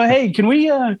like, so, hey, can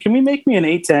we make me an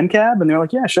 810 cab? And they were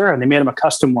like, yeah, sure. And they made him a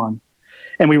custom one.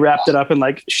 And we wrapped it up in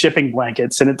like shipping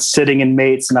blankets, and it's sitting in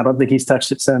Mates. And I don't think he's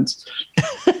touched it since.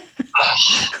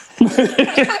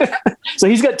 So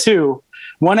he's got two.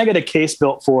 One I got a case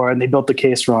built for, and they built the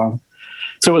case wrong.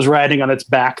 So it was riding on its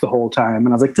back the whole time. And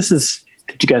I was like,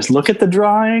 did you guys look at the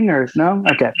drawing or no?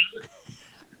 Okay.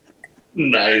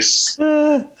 Nice.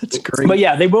 That's great. But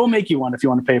yeah, they will make you one if you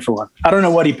want to pay for one. I don't know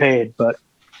what he paid, but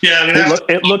yeah,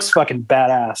 it looks fucking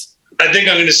badass. I think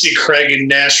I'm going to see Craig in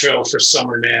Nashville for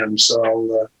Summer NAMM. So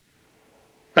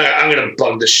I'm going to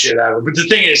bug the shit out of it. But the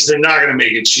thing is, they're not going to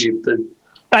make it cheap.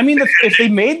 I mean, if they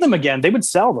made them again, they would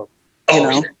sell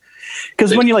them.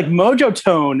 Because when you like Mojo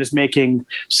Tone is making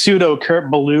pseudo Kurt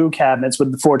Ballou cabinets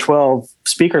with the 412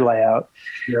 speaker layout.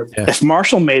 Yep. Yeah. If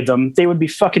Marshall made them, they would be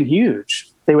fucking huge.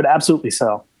 They would absolutely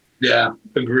sell. Yeah,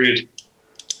 agreed.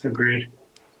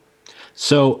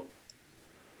 So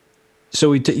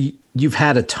you've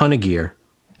had a ton of gear,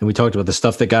 and we talked about the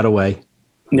stuff that got away.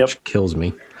 Which kills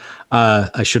me.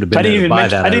 I should have been there to buy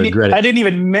that. I regret it. I didn't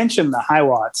even mention the high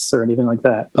watts or anything like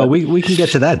that. Oh, we can get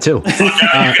to that too.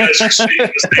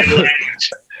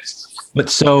 But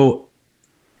so,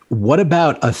 what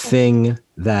about a thing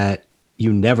that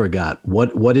you never got?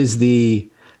 What is the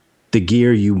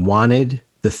gear you wanted?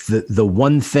 The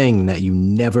one thing that you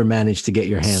never managed to get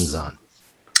your hands on?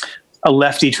 A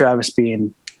lefty Travis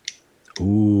Bean.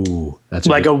 Ooh, that's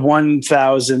like a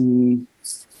 1000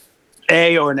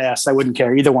 A or an S. I wouldn't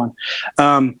care either one.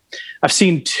 I've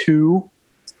seen two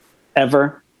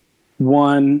ever.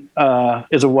 One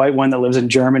is a white one that lives in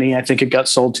Germany. I think it got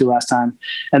sold to last time.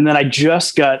 And then I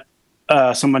just got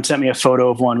someone sent me a photo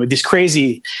of one with these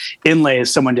crazy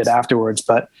inlays someone did afterwards.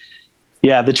 But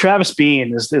yeah, the Travis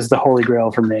Bean is the holy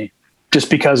grail for me, just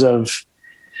because of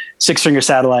Six Finger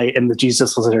Satellite and the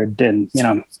Jesus Lizard. And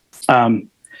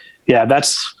yeah,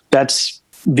 that's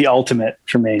the ultimate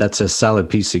for me. That's a solid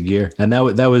piece of gear. And that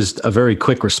was a very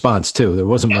quick response too. There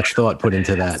wasn't much thought put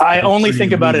into that. I only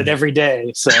think about it every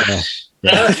day. So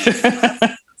Yeah.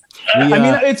 I mean,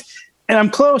 and I'm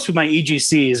close with my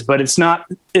EGCs, but it's not,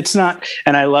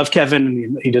 and I love Kevin,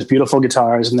 and he does beautiful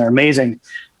guitars and they're amazing,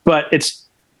 but it's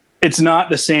not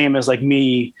the same as like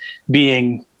me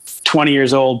being 20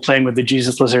 years old playing with the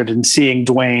Jesus Lizard and seeing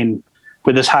Dwayne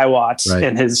with his high watts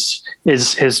and his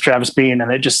Travis Bean,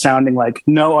 and it just sounding like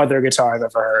no other guitar I've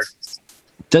ever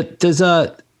heard. Does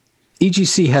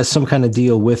EGC has some kind of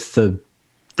deal with the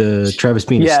the Travis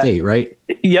Bean estate, right?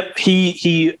 Yep.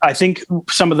 He I think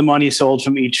some of the money sold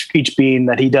from each bean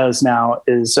that he does now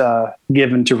is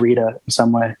given to Rita in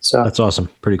some way. So that's awesome.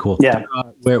 Pretty cool. Yeah.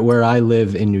 Where I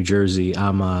live in New Jersey,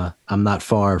 I'm not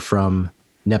far from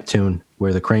Neptune,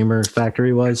 where the Kramer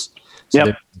factory was. So there's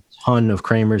a ton of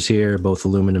Kramers here, both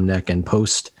aluminum neck and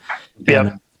post.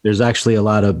 And there's actually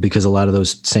because a lot of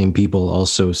those same people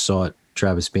also sought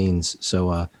Travis Beans.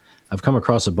 So I've come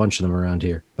across a bunch of them around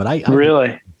here, but I've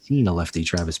really seen a lefty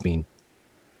Travis Bean.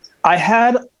 I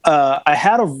had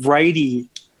a righty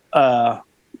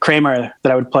Kramer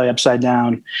that I would play upside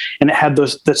down, and it had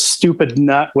that stupid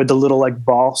nut with the little like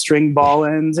string ball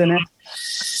ends in it.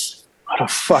 What a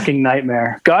fucking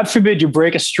nightmare. God forbid you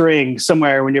break a string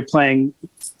somewhere when you're playing,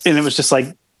 and it was just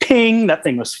like ping, that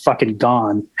thing was fucking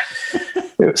gone.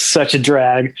 It was such a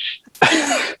drag.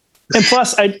 And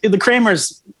plus the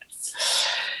Kramers,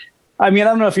 I mean, I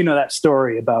don't know if you know that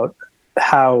story about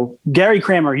how Gary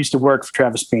Kramer used to work for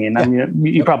Travis Bean. I mean,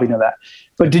 you probably know that.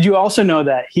 But did you also know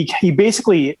that he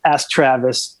basically asked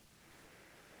Travis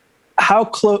how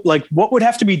close, like what would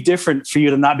have to be different for you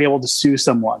to not be able to sue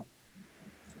someone?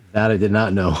 That I did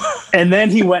not know. And then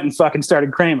he went and fucking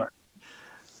started Kramer.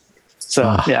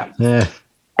 So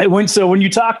So when you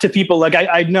talk to people, like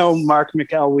I know Mark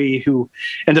McElwee, who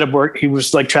ended up he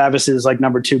was like Travis's like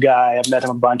number 2 guy. I've met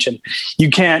him a bunch, and you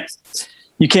can't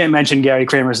mention Gary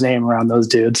Kramer's name around those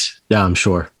dudes. Yeah, I'm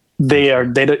sure. They are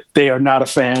not a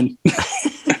fan.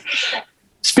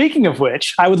 Speaking of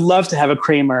which, I would love to have a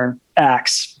Kramer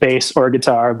axe, bass, or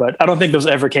guitar, but I don't think those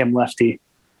ever came lefty.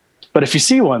 But if you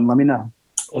see one, let me know.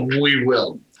 We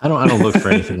will. I don't look for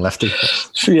anything lefty.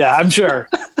 Yeah, I'm sure.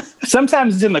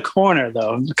 Sometimes it's in the corner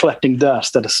though, collecting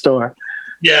dust at a store.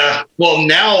 Yeah. Well,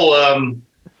 now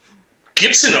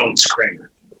Gibson owns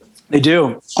Kramer. They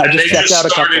do. They just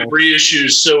started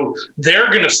reissues, so they're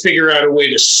going to figure out a way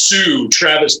to sue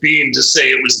Travis Bean to say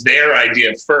it was their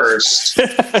idea first.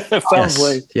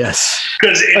 Probably. Yes.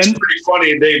 Because it's pretty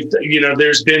funny.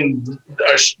 There's been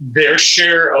their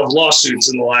share of lawsuits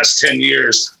in the last 10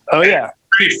 years. Oh yeah. It's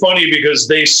pretty funny because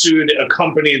they sued a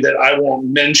company that I won't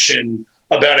mention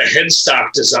about a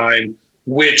headstock design,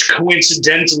 which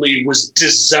coincidentally was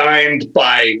designed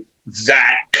by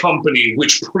that company,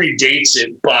 which predates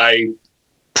it by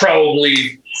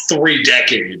probably 3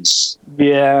 decades.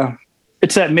 Yeah.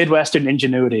 It's that Midwestern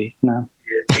ingenuity. No.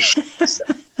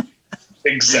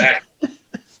 Exactly.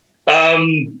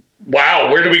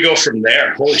 Wow. Where do we go from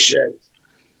there? Holy shit.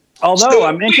 Although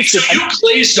I'm interested. So you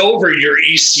glazed over your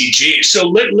ECG. So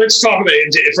let's talk about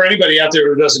it. For anybody out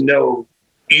there who doesn't know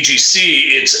EGC,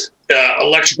 it's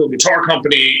electrical guitar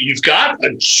company. You've got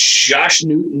a Josh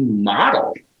Newton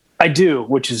model. I do,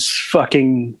 which is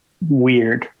fucking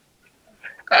weird.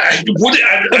 What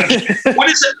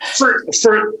is it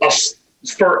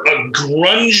for a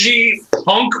grungy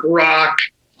punk rock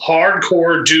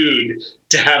hardcore dude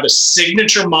to have a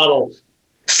signature model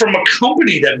from a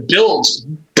company that builds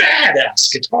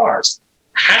badass guitars?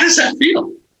 How does that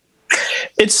feel?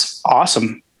 It's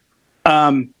awesome.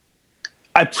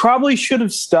 I probably should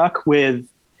have stuck with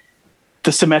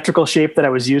the symmetrical shape that I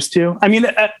was used to. I mean,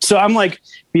 so I'm like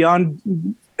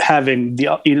beyond having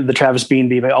the Travis Bean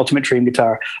be my ultimate dream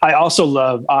guitar. I also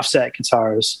love offset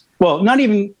guitars. Well, I'm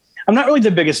not really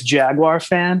the biggest Jaguar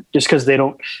fan, just because I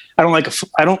don't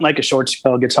like a short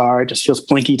scale guitar. It just feels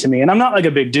plinky to me. And I'm not like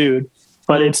a big dude,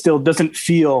 but it still doesn't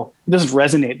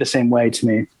resonate the same way to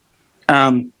me.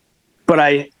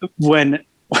 But when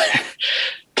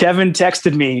Kevin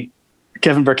texted me,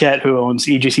 Kevin Burkett, who owns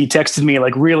EGC, texted me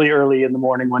like really early in the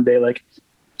morning one day, like,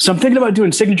 so I'm thinking about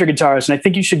doing signature guitars and I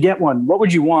think you should get one. What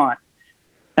would you want?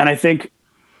 And I think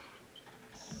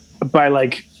by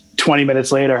like 20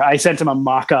 minutes later, I sent him a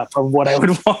mock-up of what I would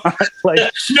want. Like,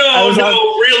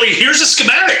 really? Here's a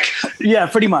schematic. Yeah,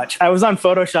 pretty much. I was on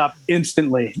Photoshop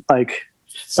instantly. Like,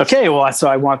 okay, well, so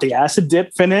I want the acid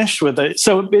dip finish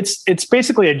so it's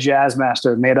basically a Jazz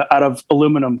Master made out of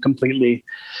aluminum completely.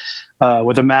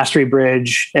 With a mastery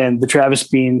bridge and the Travis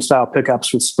Bean style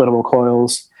pickups with splittable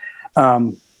coils.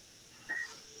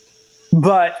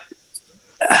 But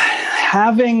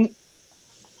having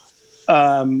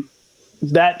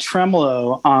that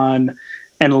tremolo on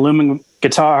an aluminum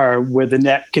guitar where the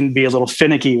neck can be a little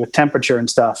finicky with temperature and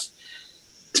stuff,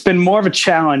 it's been more of a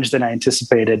challenge than I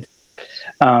anticipated.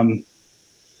 And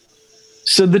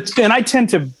I tend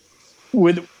to,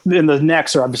 and the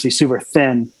necks are obviously super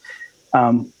thin.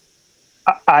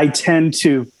 I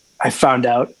found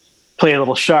out, play a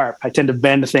little sharp. I tend to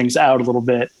bend things out a little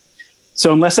bit.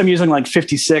 So unless I'm using like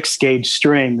 56 gauge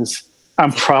strings,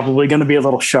 I'm probably going to be a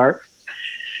little sharp.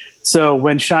 So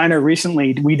when Shiner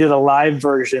recently, we did a live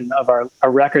version of a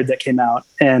record that came out,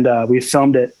 and we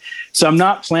filmed it. So I'm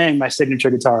not playing my signature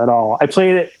guitar at all. I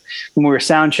played it when we were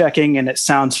sound checking, and it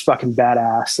sounds fucking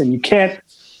badass. And you can't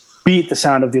beat the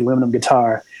sound of the aluminum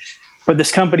guitar. But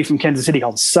this company from Kansas City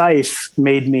called Syfe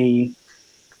made me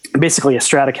basically a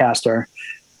Stratocaster,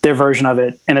 their version of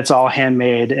it, and it's all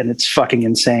handmade, and it's fucking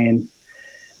insane.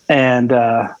 And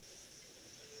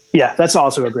yeah, that's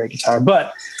also a great guitar.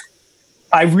 But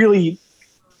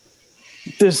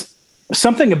there's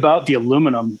something about the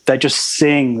aluminum that just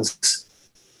sings.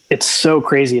 It's so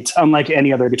crazy. It's unlike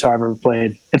any other guitar I've ever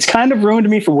played. It's kind of ruined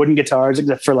me for wooden guitars,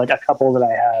 except for like a couple that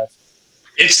I have.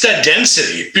 It's that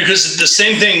density, because the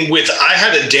same thing with, I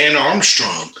had a Dan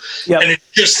Armstrong, and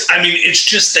it's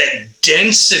just that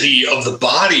density of the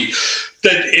body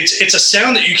that it's a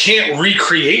sound that you can't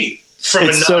recreate from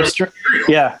another material.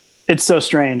 Yeah, it's so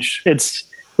strange. It's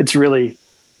really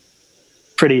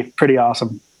pretty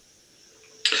awesome.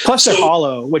 Plus they're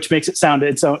hollow, which makes it sound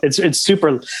it's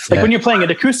super, like when you're playing it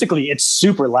acoustically, it's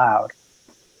super loud.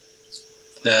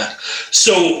 Yeah.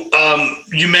 So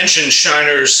you mentioned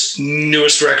Shiner's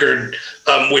newest record,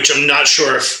 which I'm not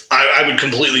sure if I would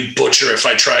completely butcher if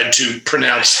I tried to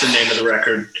pronounce the name of the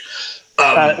record.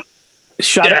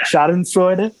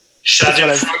 Schadenfreude.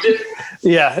 Schadenfreude.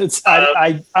 Yeah, it's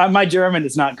I my German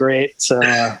is not great, so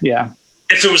yeah.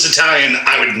 If it was Italian,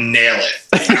 I would nail it.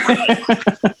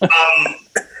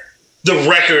 The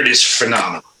record is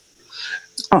phenomenal.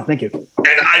 Oh, thank you.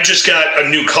 And I just got a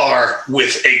new car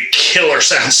with a killer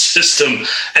sound system,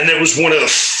 and it was one of the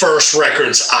first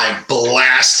records I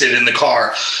blasted in the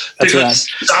car. Because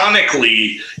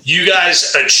sonically, you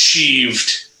guys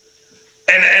achieved,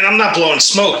 and I'm not blowing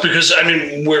smoke, because I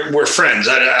mean we're friends.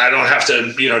 I don't have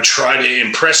to try to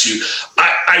impress you.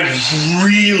 I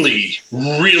really,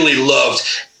 really loved,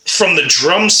 from the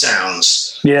drum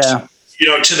sounds, to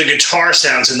the guitar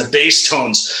sounds and the bass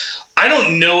tones. I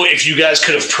don't know if you guys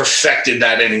could have perfected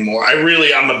that anymore.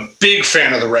 I'm a big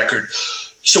fan of the record.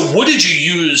 So what did you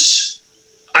use?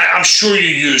 I'm sure you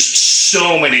used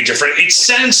so many different, it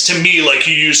sounds to me like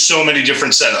you used so many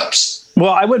different setups.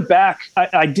 Well, I went back,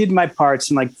 I did my parts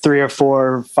in like 3 or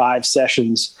 4 or 5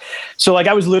 sessions. So like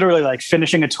I was literally like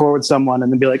finishing a tour with someone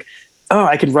and then be like, oh,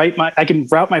 I can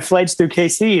route my flights through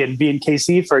KC and be in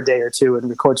KC for a day or two and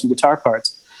record some guitar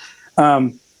parts.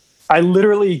 I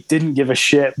literally didn't give a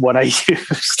shit what I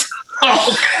used.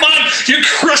 Oh, come on. You're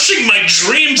crushing my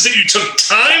dreams that you took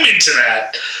time into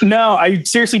that. No, I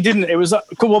seriously didn't. It was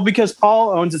cool because Paul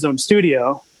owns his own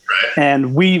studio, right,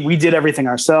 and we did everything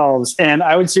ourselves. And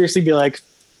I would seriously be like,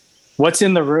 what's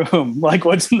in the room? Like,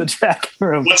 what's in the track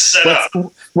room? What's set up?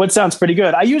 What sounds pretty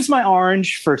good? I used my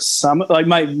orange for some, like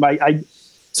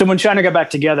so when Shiner got back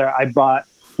together, I bought,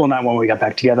 well, not when we got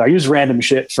back together. I used random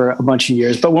shit for a bunch of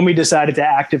years. But when we decided to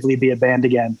actively be a band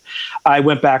again, I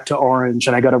went back to orange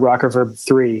and I got a Rock Reverb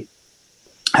 3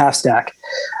 half stack,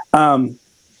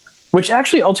 which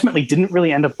actually ultimately didn't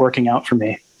really end up working out for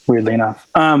me, weirdly enough.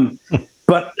 But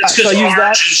it's because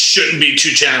orange shouldn't be 2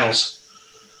 channels.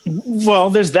 Well,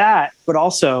 there's that, but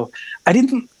also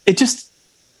it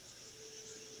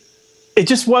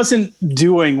just wasn't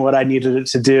doing what I needed it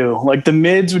to do. Like the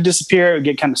mids would disappear, it would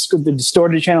get kind of, the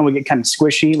distorted channel would get kind of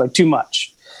squishy, like too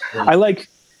much. Mm.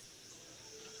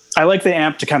 I like the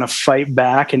amp to kind of fight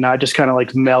back and not just kind of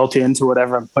like melt into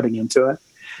whatever I'm putting into it.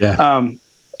 Yeah.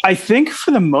 I think for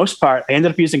the most part, I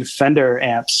ended up using Fender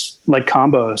amps, like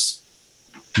combos.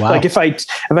 Wow. Like if I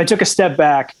took a step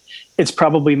back, it's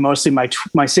probably mostly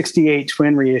my 68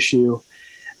 twin reissue,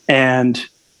 and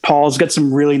Paul's got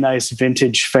some really nice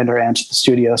vintage Fender amps at the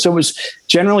studio. So it was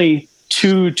generally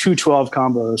 212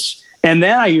 combos. And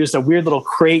then I used a weird little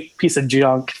crate piece of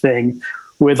junk thing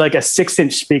with like a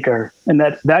 6-inch speaker. And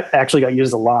that actually got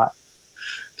used a lot.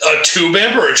 A tube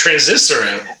amp or a transistor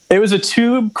amp? It was a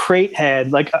tube crate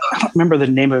head. Like, I don't remember the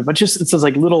name of it, but just it's this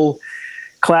like little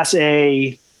Class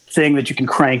A thing that you can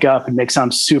crank up and make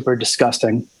sound super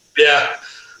disgusting. Yeah.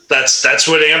 That's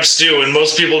what amps do, and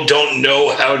most people don't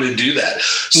know how to do that.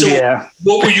 So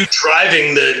what were you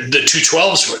driving the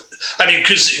 212s with? I mean,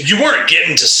 because you weren't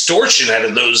getting distortion out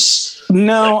of those.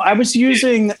 No, I was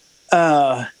using,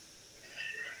 I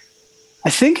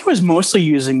think I was mostly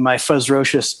using my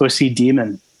Fuzzrocious OC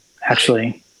Demon,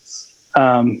 actually.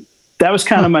 That was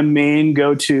kind of my main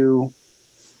go-to,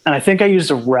 and I think I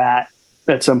used a Rat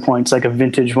at some points, like a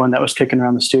vintage one that was kicking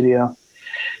around the studio.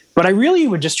 But I really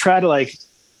would just try to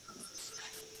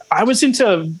I was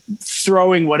into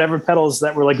throwing whatever pedals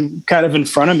that were like kind of in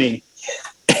front of me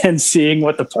and seeing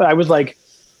what I would like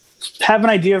have an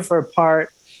idea for a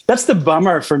part. That's the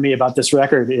bummer for me about this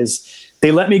record is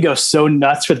they let me go so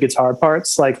nuts with guitar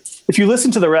parts. Like if you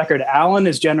listen to the record, Alan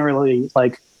is generally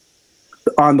like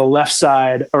on the left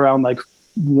side around like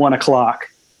 1 o'clock.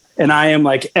 And I am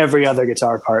like every other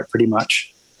guitar part pretty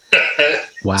much.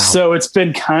 Wow. So it's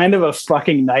been kind of a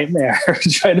fucking nightmare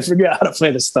trying to figure out how to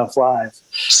play this stuff live.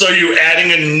 So are you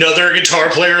adding another guitar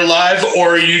player live,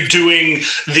 or are you doing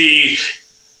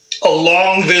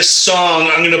along this song,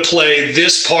 I'm going to play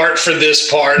this part for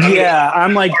this part?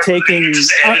 I'm like taking,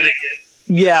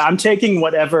 I'm taking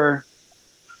whatever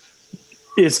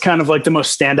is kind of like the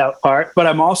most standout part, but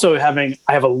I'm also I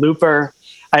have a looper.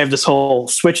 I have this whole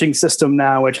switching system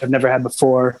now, which I've never had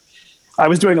before. I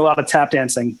was doing a lot of tap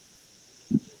dancing,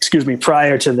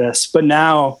 prior to this, but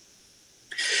now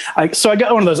I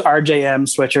got one of those RJM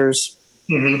switchers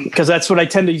because that's what I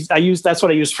use. That's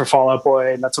what I use for Fall Out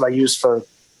Boy, and that's what I use for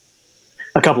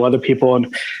a couple other people.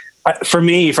 And for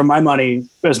my money,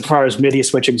 as far as MIDI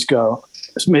switching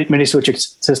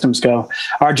systems go,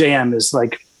 RJM is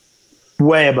like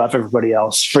way above everybody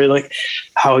else for like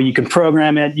how you can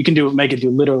program it. You can make it do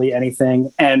literally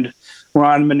anything. And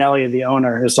Ron Manelli, the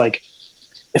owner, is like,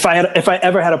 if I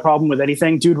ever had a problem with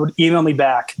anything, dude would email me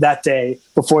back that day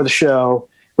before the show,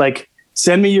 like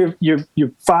send me your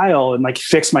file and like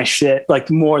fix my shit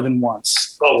like more than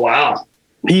once. Oh wow.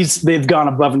 They've gone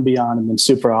above and beyond and been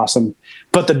super awesome.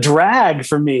 But the drag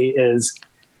for me is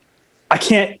I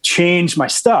can't change my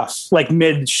stuff like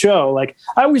mid show. Like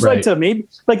I always like to maybe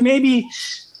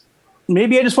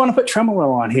I just want to put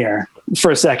tremolo on here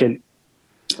for a second.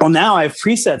 Well, now I have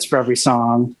presets for every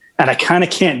song and I kind of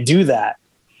can't do that.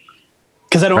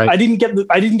 Because I didn't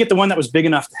get the one that was big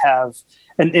enough to have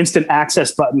an instant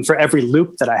access button for every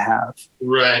loop that I have.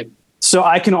 Right. So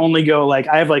I can only go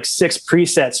I have like 6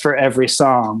 presets for every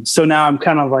song. So now I'm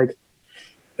kind of like,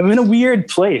 I'm in a weird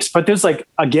place, but there's like,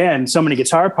 again, so many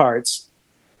guitar parts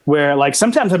where like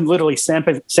sometimes I'm literally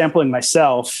sampling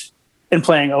myself and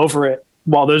playing over it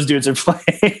while those dudes are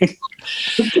playing.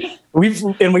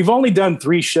 We've only done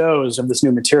 3 shows of this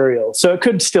new material, so it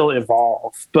could still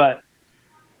evolve, but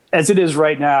as it is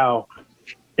right now,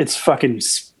 it's fucking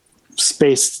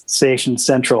space station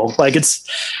central. Like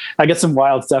I get some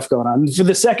wild stuff going on. For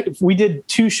the second, we did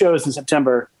 2 shows in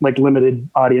September, like limited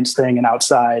audience thing and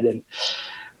outside. And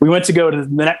we went to go to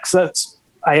the next sets.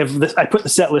 I put the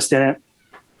set list in it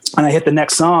and I hit the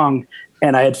next song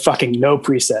and I had fucking no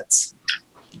presets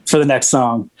for the next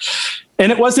song. And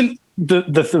it wasn't the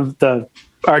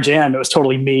RJM. It was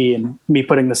totally me and me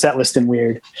putting the set list in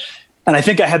weird. And I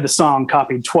think I had the song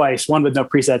copied twice, one with no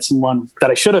presets and one that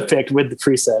I should have picked with the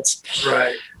presets.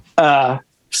 Right.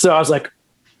 So I was like,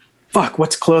 fuck,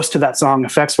 what's close to that song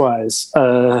effects wise?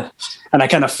 And I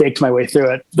kind of faked my way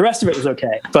through it. The rest of it was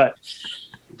okay. But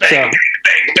bang.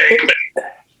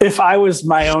 If I was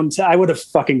my own, I would have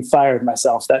fucking fired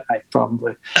myself that night,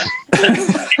 probably.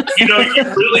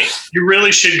 You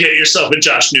really should get yourself a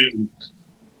Josh Newton.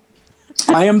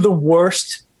 I am the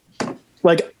worst.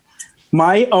 Like,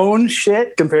 my own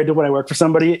shit compared to when I work for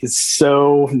somebody is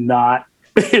so not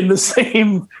in the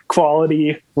same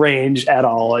quality range at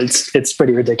all. It's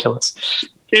pretty ridiculous.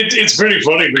 It's pretty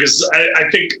funny because I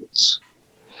think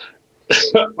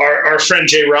our friend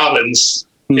Jay Robbins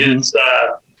is,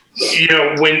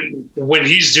 when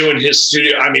he's doing his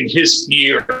studio, I mean, his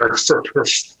ear for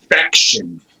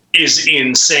perfection is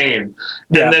insane.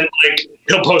 Yeah. And then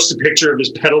he'll post a picture of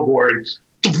his pedal board,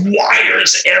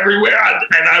 wires everywhere,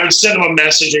 and I would send him a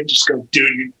message and just go,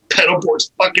 dude, your pedal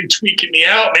board's fucking tweaking me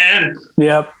out, man.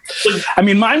 Yep. I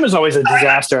mean, mine was always a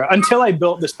disaster until I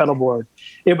built this pedal board.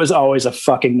 It was always a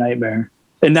fucking nightmare,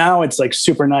 and now it's like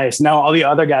super nice. Now all the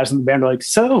other guys in the band are like,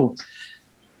 so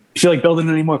you feel like building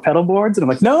any more pedal boards? And I'm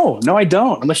like, no, I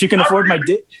don't, unless you can afford my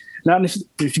not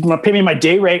if you want to pay me my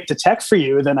day rate to tech for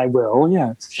you, then I will.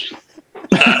 Yeah.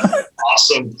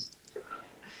 Awesome.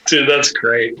 Dude, that's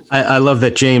great. I love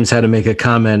that James had to make a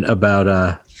comment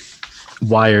about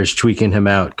wires tweaking him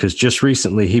out, because just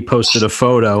recently he posted a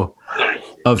photo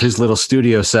of his little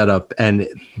studio setup, and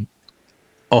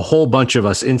a whole bunch of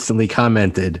us instantly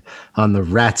commented on the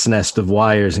rat's nest of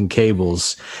wires and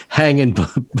cables hanging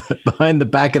behind the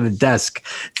back of the desk.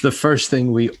 It's the first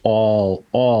thing we all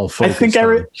focused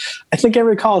on. I think I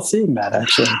recall seeing that,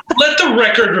 actually. Let the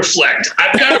record reflect.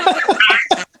 I've got it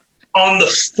on the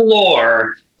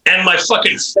floor, and my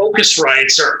fucking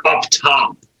Focusrites are up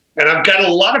top, and I've got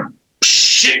a lot of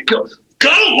shit going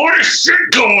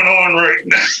on right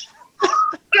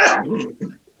now.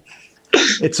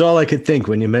 It's all I could think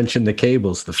when you mentioned the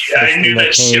cables. I knew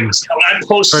that shit was coming. I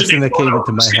posted first thing that came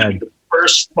into my head. The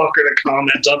first fucker to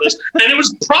comment on this, and it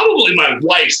was probably my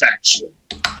wife, actually.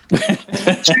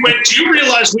 Do you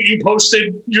realize what you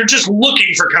posted? You're just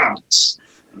looking for comments.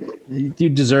 You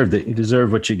deserved it. You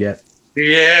deserve what you get.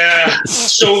 Yeah.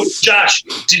 So, Josh,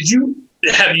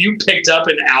 have you picked up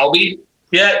an Albie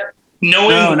yet?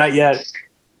 No, not yet.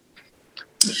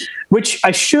 Which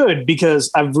I should,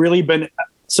 because I've really been.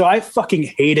 So I fucking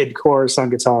hated chorus on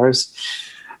guitars.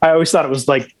 I always thought it was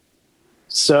like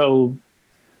so.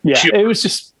 Yeah, it was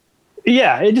just.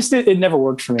 Yeah, it never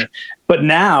worked for me. But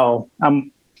now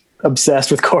I'm obsessed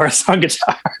with chorus on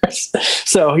guitars.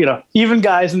 So, even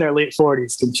guys in their late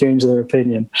 40s can change their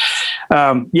opinion.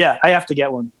 Yeah, I have to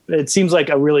get one. It seems like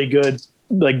a really good,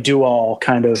 like, do-all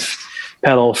kind of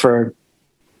pedal for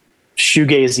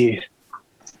shoegazy,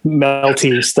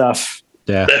 melty stuff.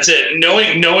 Yeah, that's it.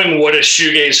 Knowing what a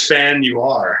shoegaze fan you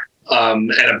are,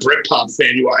 and a Britpop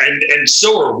fan you are, and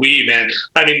so are we, man.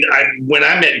 I mean, when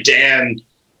I met Dan,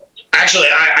 actually,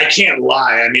 I can't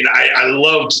lie. I mean, I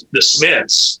loved the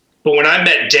Smiths. But when I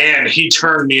met Dan, he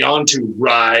turned me on to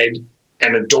Ride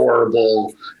and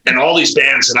Adorable and all these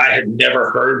bands that I had never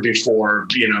heard before,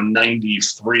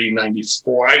 93,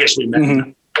 94. I guess we met in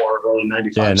 94, early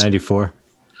 95. Yeah, 94.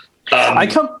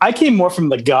 I came more from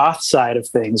the goth side of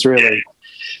things, really.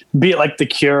 Be it like The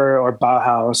Cure or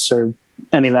Bauhaus or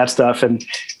any of that stuff. And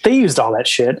they used all that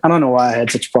shit. I don't know why I had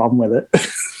such a problem with it.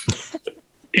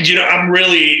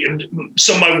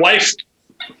 So my wife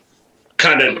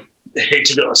kind of, hate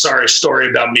to go, sorry, story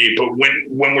about me, but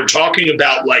when we're talking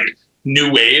about like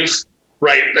new wave,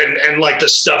 right, and like the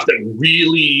stuff that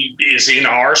really is in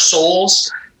our souls,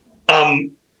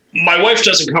 my wife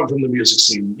doesn't come from the music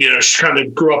scene. She kind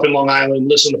of grew up in Long Island,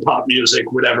 listened to pop music,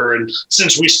 whatever. And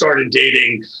since we started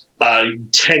dating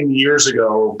 10 years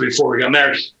ago, before we got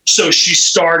married, so she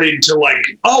started to like,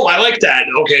 oh, I like that.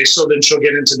 Okay, so then she'll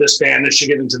get into this band, and she'll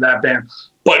get into that band.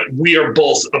 But we are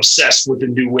both obsessed with the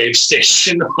new wave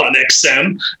station on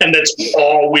XM, and that's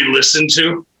all we listen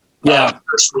to.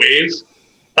 First wave.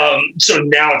 So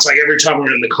now it's like every time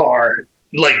we're in the car,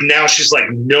 like now she's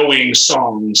like knowing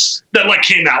songs that like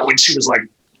came out when she was like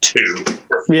 2.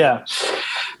 Yeah.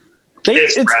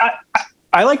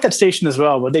 I like that station as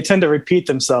well, but they tend to repeat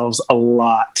themselves a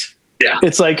lot. Yeah.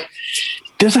 It's like,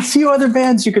 there's a few other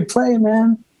bands you could play,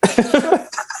 man.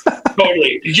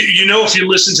 Totally. If you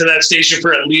listen to that station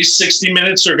for at least 60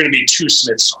 minutes, there are going to be 2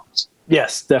 Smith songs.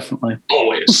 Yes, definitely.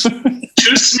 Always.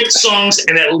 2 Smith songs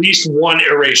and at least 1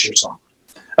 Erasure song.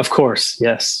 Of course,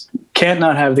 yes. Can't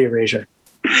not have the Erasure.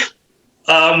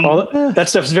 That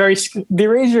stuff's the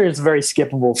Erasure is very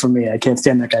skippable for me. I can't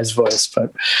stand that guy's voice,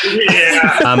 but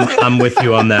yeah, I'm with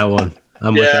you on that one.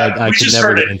 I could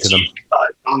never get into them.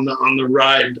 On the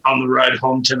ride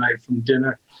home tonight from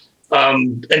dinner.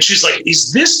 And she's like,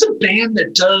 is this the band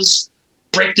that does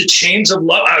Break the Chains of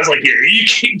Love? I was like, yeah,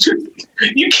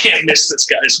 you can't miss this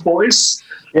guy's voice.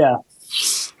 Yeah.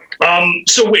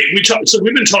 So we've been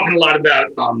talking a lot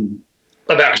about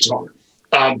guitar.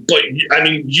 But I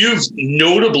mean, you've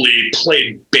notably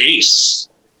played bass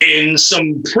in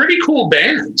some pretty cool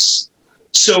bands.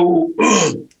 So,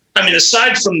 I mean,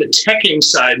 aside from the teching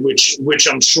side, which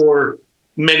I'm sure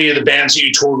many of the bands that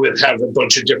you toured with have a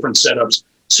bunch of different setups.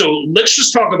 So let's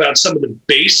just talk about some of the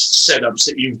bass setups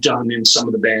that you've done in some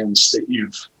of the bands that you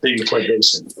played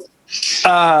bass in.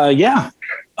 Yeah.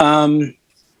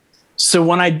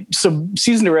 So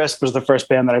Season to Rest was the first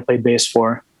band that I played bass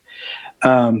for.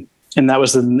 And that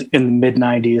was in the mid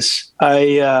 90s.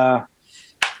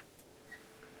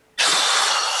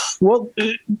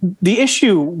 The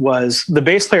issue was the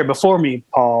bass player before me,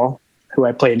 Paul, who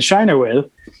I played in Shiner with.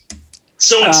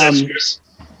 So incestuous.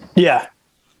 Yeah.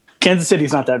 Kansas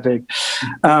City's not that big.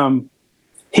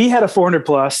 He had a 400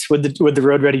 plus with the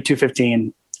Road Ready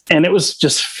 215, and it was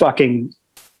just fucking.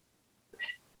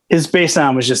 His bass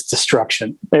sound was just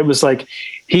destruction. It was like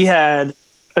he had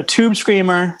a tube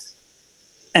screamer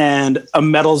and a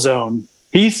metal zone.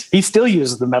 He still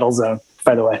uses the metal zone,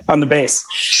 by the way, on the bass.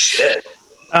 Shit.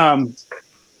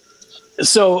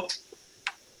 So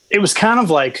it was kind of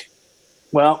like,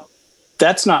 well,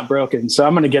 that's not broken, so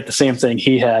I'm going to get the same thing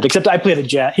he had, except I played a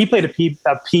Jazz. He played a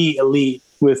P Elite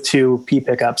with 2 P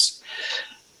pickups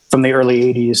from the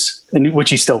early 80s, and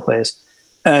which he still plays.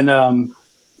 And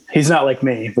he's not like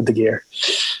me with the gear.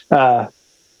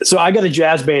 So I got a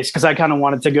jazz bass because I kind of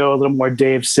wanted to go a little more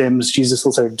Dave Sims, Jesus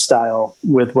Lizard style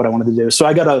with what I wanted to do. So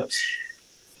I got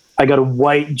a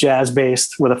white jazz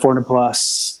bass with a 400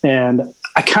 plus, and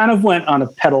I kind of went on a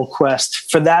pedal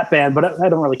quest for that band, but I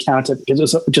don't really count it because it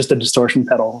was just a distortion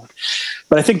pedal.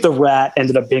 But I think the Rat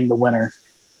ended up being the winner.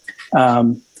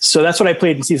 So that's what I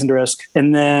played in Season to Risk.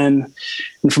 And then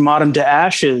From Autumn to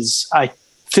Ashes, I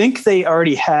think they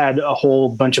already had a whole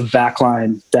bunch of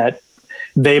backline that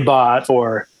they bought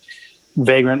or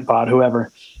Vagrant bought,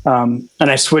 whoever. And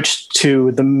I switched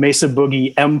to the Mesa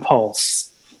Boogie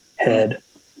Impulse head,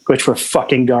 which were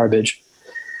fucking garbage.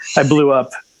 I blew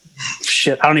up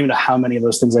shit. I don't even know how many of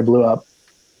those things I blew up.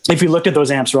 If you looked at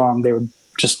those amps wrong, they would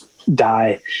just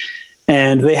die.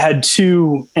 And they had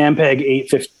two Ampeg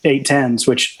 810s,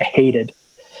 which I hated.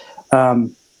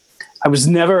 I've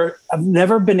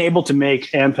never been able to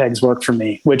make Ampegs work for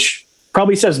me, which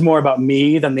probably says more about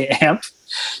me than the amp,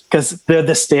 because they're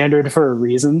the standard for a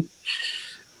reason.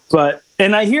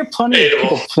 And I hear plenty of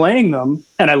people playing them,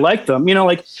 and I like them. You know,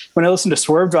 like when I listen to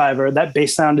Swerve Driver, that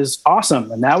bass sound is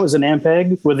awesome, and that was an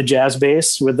Ampeg with a jazz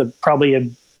bass with probably a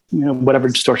whatever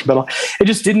distortion pedal. It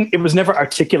just didn't. It was never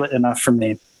articulate enough for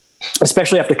me,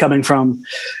 especially after coming from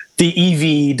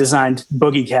the EV designed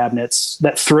boogie cabinets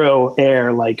that throw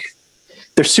air, like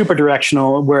they're super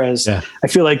directional. Whereas I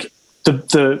feel like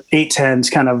the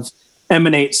 810s kind of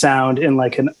emanate sound in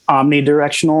like an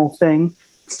omnidirectional thing.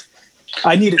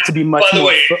 I need it to be much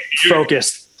more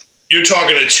focused. You're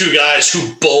talking to two guys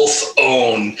who both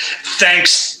own,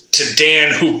 thanks to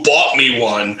Dan who bought me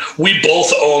one, we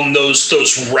both own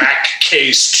those rack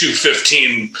case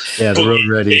 215. Yeah, the Road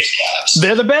Ready.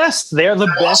 They're the best. They're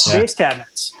the best bass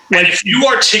cabinets. And if you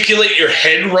articulate your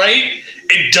head right,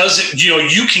 it doesn't,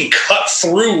 you can cut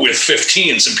through with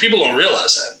 15s, and people don't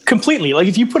realize that. Completely. Like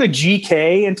if you put a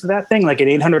GK into that thing, like an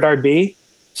 800 RB,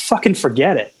 fucking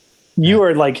forget it. You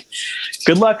are like,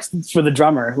 good luck for the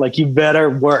drummer. Like you better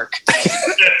work.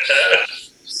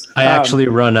 I actually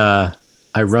run a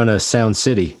Sound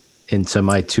City into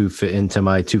my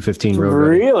 215 Road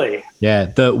Ready. Really?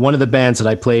 Yeah. One of the bands that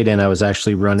I played in, I was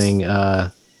actually running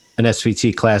an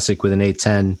SVT Classic with an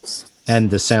 810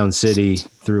 and the Sound City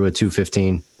through a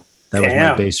 215. That was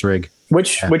my bass rig.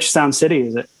 Which Sound City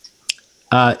is it?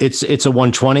 It's a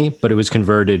 120, but it was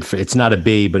converted for. It's not a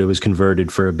B, but it was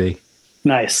converted for a B.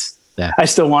 Nice. Yeah. I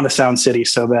still want a Sound City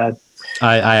so bad.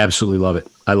 I absolutely love it.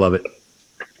 I love it.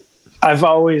 I've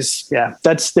always,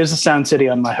 there's a Sound City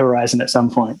on my horizon at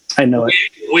some point. I know it.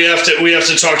 We have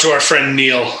to talk to our friend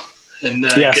Neil. And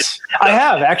yes, I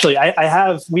have actually. I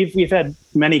have. We've had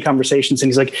many conversations, and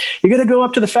he's like, "You're gonna go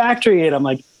up to the factory," and I'm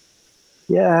like,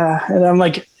 "Yeah," and I'm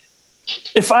like,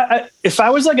 if I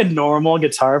was like a normal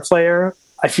guitar player,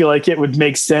 I feel like it would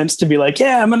make sense to be like,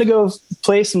 "Yeah, I'm gonna go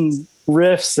play some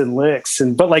riffs and licks,"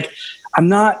 but like, I'm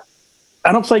not.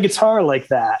 I don't play guitar like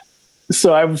that.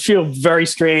 So I would feel very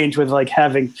strange with like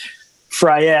having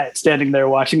Fryette standing there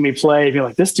watching me play and be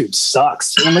like, this dude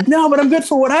sucks. And I'm like, no, but I'm good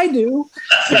for what I do.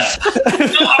 No,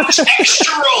 I'm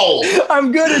textural.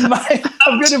 I'm good in my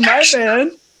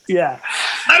band. Yeah.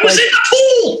 I was in the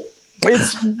pool.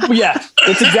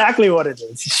 It's exactly what it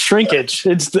is. It's shrinkage.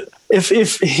 It's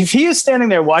if he is standing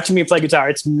there watching me play guitar,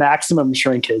 it's maximum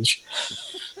shrinkage.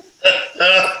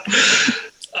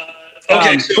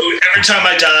 Okay, so Every Time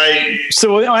I Die.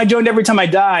 So when I joined Every Time I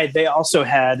Died, they also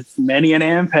had many an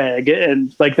Ampeg,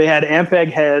 and like they had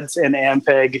Ampeg heads and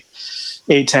Ampeg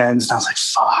 810s, and I was like,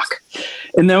 fuck.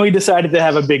 And then we decided to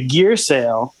have a big gear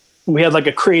sale. We had like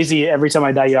a crazy Every Time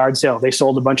I Die yard sale. They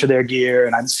sold a bunch of their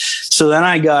gear, so then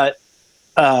I got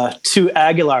 2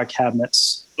 Aguilar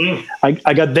cabinets.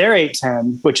 I got their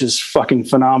 810, which is fucking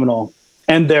phenomenal,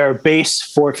 and their bass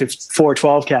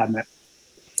 412 cabinet,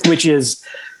 which is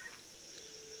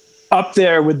up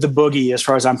there with the Boogie as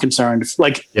far as I'm concerned.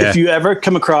 Like if you ever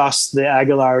come across the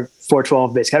Aguilar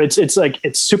 412 bass cabinet,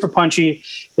 it's super punchy,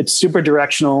 it's super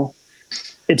directional,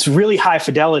 it's really high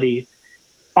fidelity,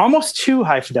 almost too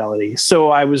high fidelity.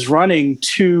 So I was running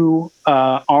 2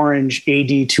 orange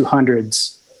AD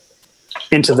 200s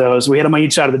into those. We had them on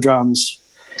each side of the drums,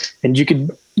 and you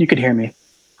could hear me.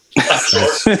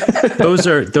 Those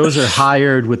are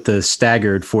hired with the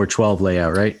staggered 412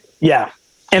 layout, right? Yeah.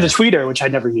 And the tweeter, which I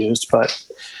never used, but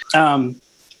and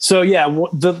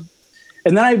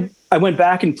then I went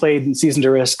back and played in Season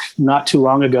to Risk not too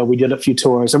long ago. We did a few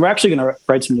tours, and we're actually going to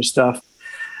write some new stuff.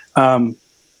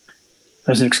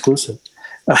 As an exclusive.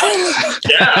 Yeah,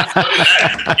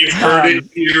 you've heard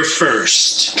it here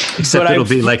first. Except it'll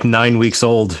be like 9 weeks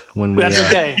old when we. That's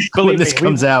okay. When this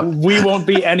comes out, we won't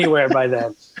be anywhere by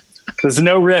then. There's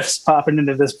no riffs popping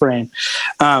into this brain.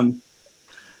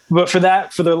 But for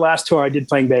the last tour I did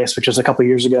playing bass, which was a couple of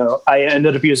years ago, I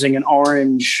ended up using an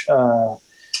orange, one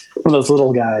of those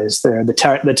little guys there,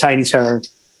 the Tiny Terror,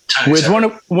 with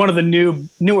one of the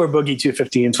newer Boogie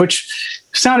 215s, which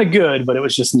sounded good, but it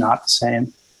was just not the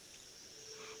same.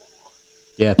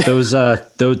 Yeah, those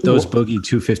Boogie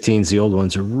 215s, the old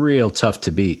ones, are real tough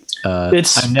to beat. I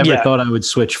never thought I would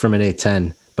switch from an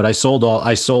 810, but I sold all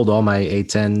my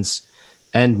 810s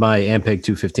and my Ampeg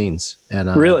 215s.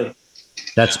 And really.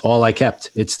 That's all I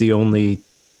kept. It's the only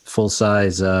full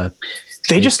size.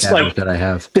 They just like that I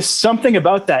have. There's something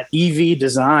about that EV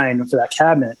design for that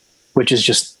cabinet, which is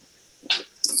just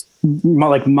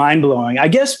like mind blowing. I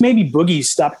guess maybe Boogie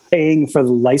stopped paying for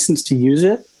the license to use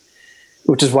it,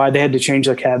 which is why they had to change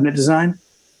their cabinet design.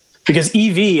 Because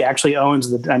EV actually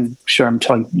owns I'm sure I'm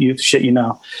telling you shit you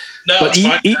know. No, but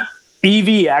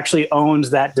EV actually owns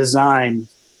that design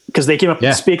because they came up with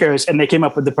the speakers and they came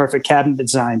up with the perfect cabinet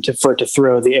design for it to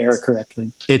throw the air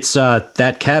correctly. It's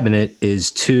that cabinet is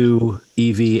 2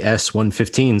 EV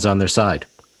S115s on their side.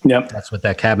 Yep. That's what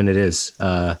that cabinet is.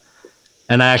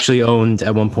 And I actually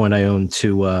at one point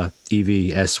 2 EV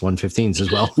S115s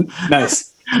as well.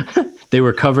 Nice. They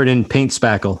were covered in paint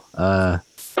spackle.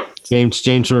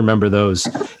 James will remember those.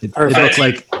 It looked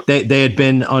like they had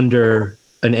been under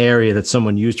an area that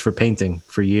someone used for painting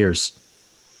for years.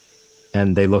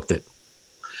 And they looked it.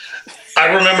 I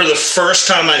remember the first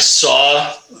time I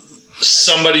saw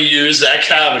somebody use that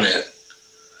cabinet,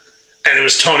 and it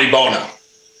was Tony Bono.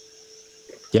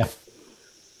 Yeah.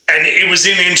 And it was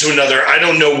in Into Another. I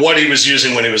don't know what he was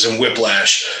using when he was in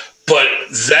Whiplash, but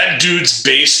that dude's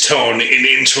bass tone in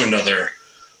Into Another.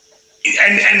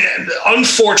 And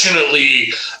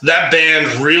unfortunately, that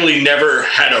band really never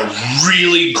had a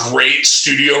really great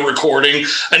studio recording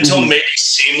until maybe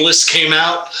Seamless came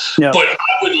out. Yep. But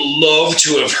I would love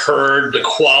to have heard the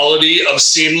quality of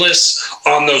Seamless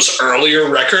on those earlier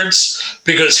records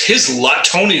because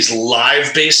Tony's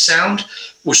live bass sound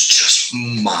was just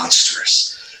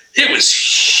monstrous. It was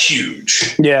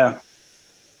huge. Yeah.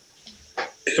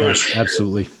 It was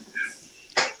absolutely.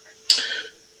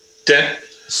 Dan?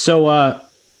 So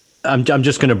I'm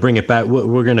just going to bring it back.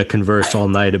 We're going to converse all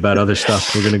night about other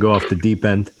stuff. We're going to go off the deep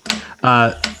end.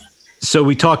 So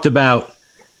we talked about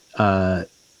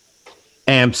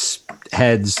amps,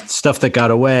 heads, stuff that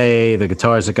got away, the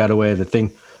guitars that got away, the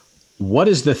thing. What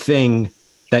is the thing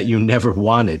that you never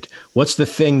wanted? What's the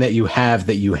thing that you have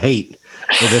that you hate?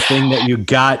 Or the thing that you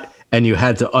got and you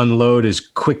had to unload as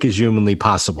quick as humanly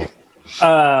possible?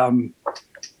 Fractals.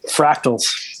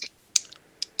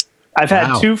 I've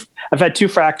had two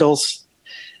fractals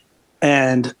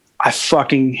and I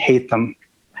fucking hate them.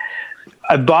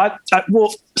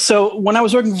 So when I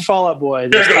was working for Fall Out Boy,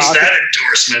 there goes that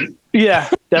endorsement. Yeah,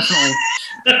 definitely.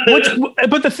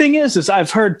 But the thing is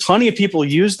I've heard plenty of people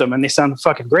use them and they sound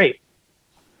fucking great.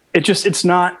 It's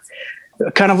not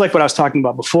kind of like what I was talking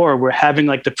about before. We're having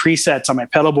like the presets on my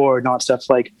pedal board and all that stuff.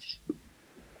 Like,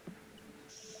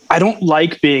 I don't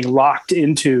like being locked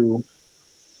into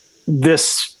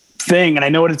this thing and I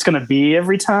know what it's going to be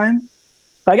every time.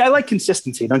 Like, I like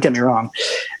consistency, don't get me wrong,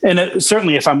 and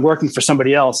certainly if I'm working for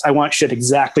somebody else I want shit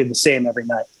exactly the same every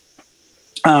night,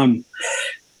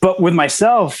 but with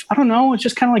myself I don't know, it's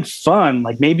just kind of like fun.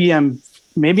 Like maybe I'm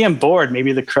bored,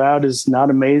 maybe the crowd is not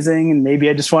amazing and maybe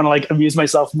I just want to like amuse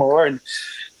myself more and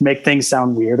make things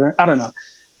sound weirder. I don't know.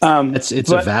 It's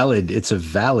a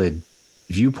valid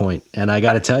viewpoint, and I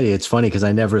got to tell you, it's funny because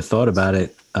I never thought about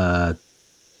it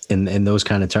in those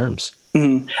kind of terms.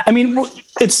 Mm-hmm. I mean,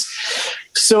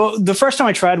 so the first time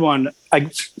I tried one,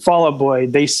 Fall Out Boy,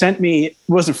 they sent me, it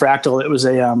wasn't Fractal, it was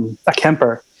a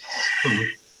Kemper. Mm-hmm.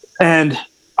 And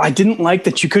I didn't like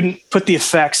that you couldn't put the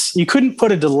effects, you couldn't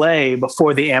put a delay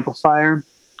before the amplifier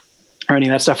or any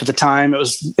of that stuff at the time.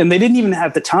 And they didn't even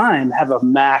have have a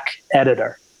Mac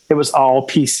editor. It was all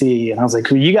PC. And I was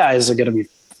like, well, you guys are going to be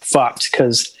fucked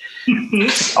because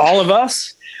all of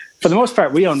us, for the most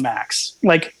part, we own Macs.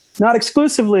 Like, not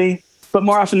exclusively, but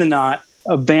more often than not,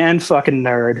 a band fucking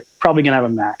nerd probably gonna have a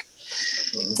Mac.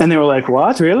 And they were like,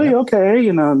 "What? Really? Okay."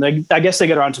 You know, I guess they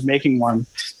get around to making one.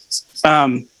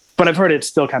 But I've heard it's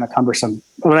still kind of cumbersome.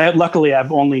 Luckily,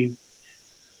 I've only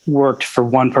worked for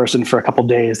one person for a couple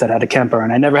days that had a Kemper,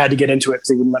 and I never had to get into it because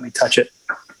he wouldn't let me touch it.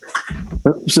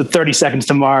 So 30 Seconds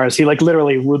to Mars, he like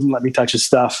literally wouldn't let me touch his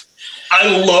stuff. I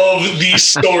love these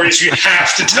stories. You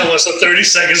have to tell us a 30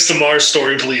 Seconds to Mars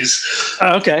story, please.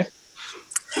 Okay.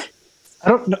 I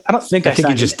don't think I think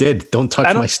you just did. Don't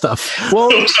touch my stuff.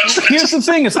 Well, here's the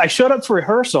thing: is I showed up for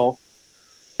rehearsal,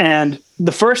 and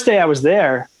the first day I was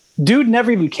there, dude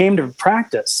never even came to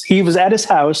practice. He was at his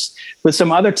house with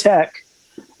some other tech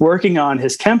working on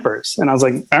his Kempers, and I was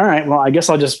like, "All right, well, I guess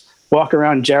I'll just walk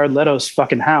around Jared Leto's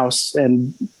fucking house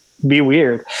and be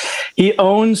weird." He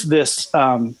owns this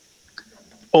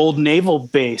old naval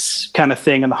base kind of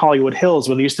thing in the Hollywood Hills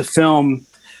where they used to film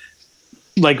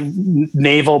like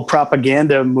naval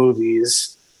propaganda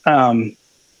movies.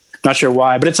 Not sure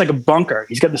why, but it's like a bunker.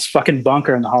 He's got this fucking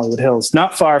bunker in the Hollywood Hills,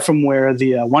 not far from where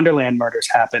the Wonderland murders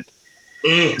happened,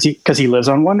 because he lives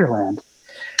on Wonderland.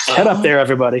 Head up there,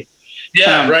 everybody.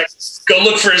 Yeah, right. Go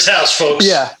look for his house, folks.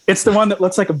 Yeah, it's the one that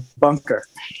looks like a bunker.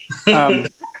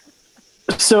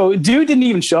 So dude didn't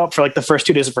even show up for like the first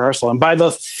 2 days of rehearsal. And by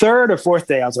the third or fourth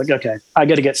day, I was like, okay, I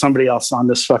got to get somebody else on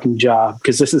this fucking job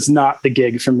because this is not the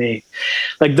gig for me.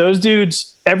 Like those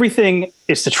dudes, everything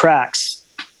is to tracks.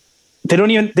 They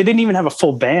didn't even have a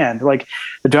full band. Like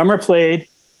the drummer played,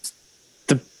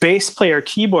 the bass player,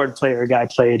 keyboard player guy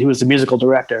played, who was the musical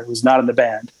director, who was not in the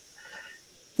band.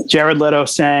 Jared Leto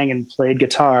sang and played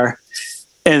guitar.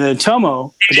 And then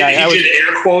Tomo, he did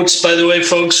air quotes, by the way,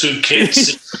 folks who can't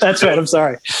see. That's right. I'm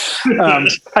sorry.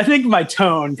 I think my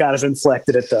tone kind of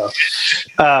inflected it, though,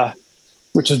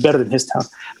 which is better than his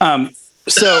tone.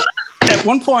 So at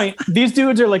one point, these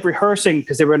dudes are like rehearsing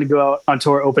because they were going to go out on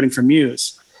tour opening for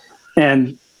Muse.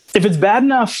 And if it's bad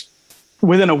enough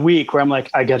within a week where I'm like,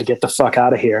 I got to get the fuck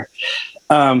out of here, it's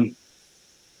going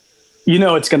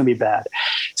to be bad.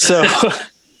 So...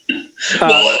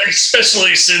 well,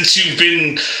 especially since you've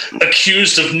been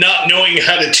accused of not knowing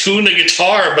how to tune a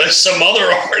guitar by some other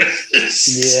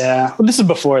artists. Yeah, well, this is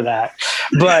before that,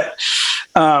 but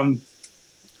I'm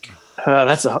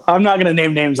not going to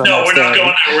name names on that. No, we're not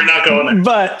going there. We're not going there.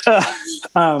 But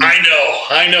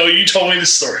I know. You told me the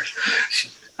story.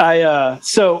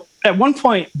 So at one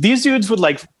point, these dudes would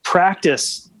like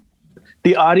practice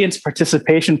the audience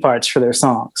participation parts for their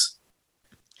songs.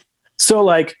 So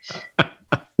like.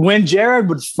 When Jared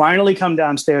would finally come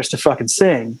downstairs to fucking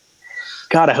sing,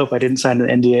 God, I hope I didn't sign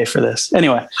an NDA for this.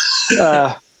 Anyway,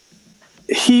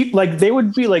 they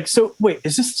would be like, so wait,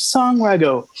 is this the song where I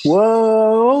go,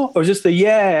 whoa, or is this the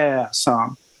yeah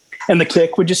song? And the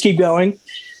kick would just keep going.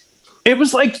 It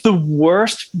was like the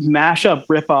worst mashup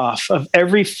ripoff of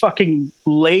every fucking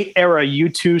late era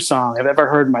U2 song I've ever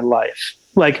heard in my life.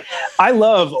 Like, I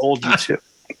love old U2.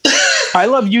 I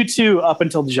love U2 up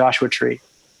until the Joshua Tree.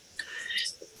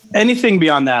 Anything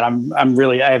beyond that, I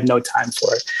have no time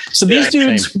for it. So these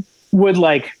dudes would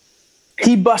like,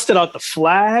 he busted out the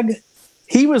flag.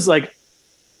 He was like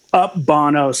up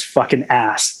Bono's fucking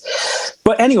ass.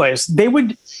 But anyways, they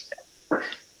would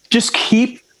just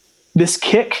keep this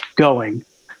kick going,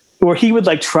 or he would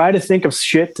like try to think of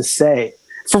shit to say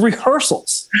for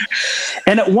rehearsals.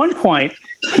 And at one point,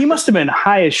 he must have been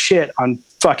high as shit on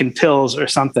fucking pills or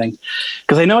something,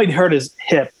 because I know he'd hurt his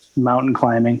hip mountain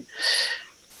climbing.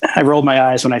 I rolled my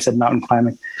eyes when I said mountain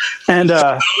climbing. And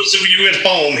those of you at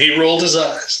home, he rolled his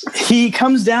eyes. He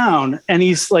comes down and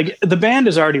he's like, the band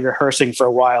is already rehearsing for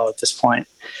a while at this point.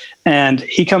 And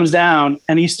he comes down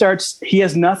and he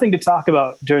has nothing to talk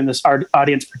about during this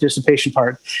audience participation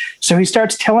part. So he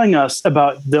starts telling us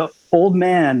about the old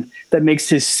man that makes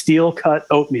his steel cut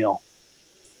oatmeal.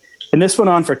 And this went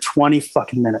on for 20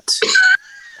 fucking minutes.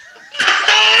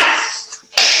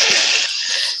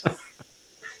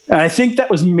 And I think that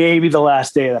was maybe the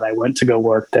last day that I went to go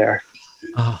work there.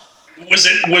 Oh. Was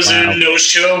it a no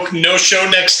show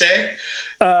next day?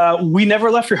 We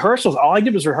never left rehearsals. All I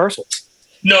did was rehearsals.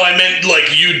 No, I meant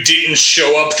like you didn't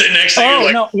show up the next day.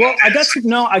 Oh, no. Well,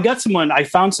 I got someone. I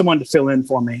found someone to fill in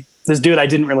for me. This dude I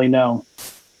didn't really know.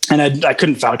 And I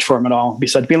couldn't vouch for him at all.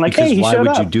 Besides being like, hey, he showed up.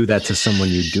 Why would you do that to someone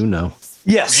you do know?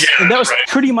 Yes. Yeah, and that was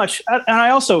pretty much, and I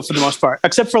also, for the most part,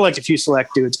 except for like a few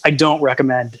select dudes, I don't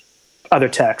recommend other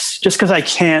techs, just because I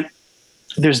can't.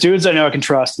 There's dudes I know I can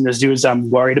trust, and there's dudes I'm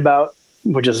worried about,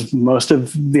 which is most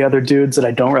of the other dudes that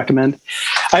I don't recommend.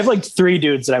 I have like 3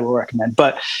 dudes that I will recommend.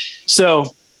 But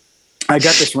so I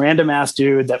got this random ass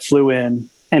dude that flew in,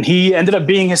 and he ended up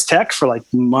being his tech for like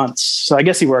months. So I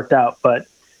guess he worked out. But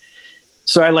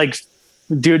so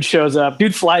dude shows up,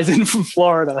 dude flies in from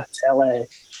Florida to LA.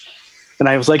 And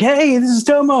I was like, hey, this is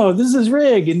Tomo, this is his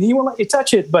rig, and he won't let you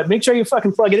touch it, but make sure you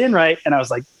fucking plug it in right. And I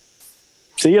was like,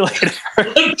 see you later.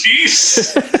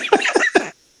 Peace.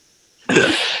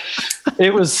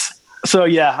 It was, so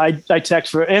yeah, I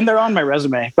text for, and they're on my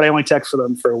resume, but I only text for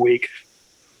them for a week.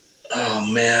 Oh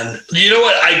man. You know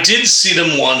what? I did see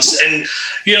them once, and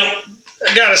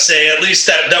I gotta say, at least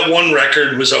that one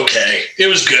record was okay. It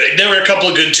was good. There were a couple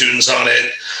of good tunes on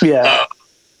it. Yeah.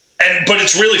 But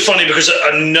it's really funny because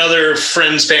another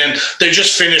friend's band, they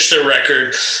just finished their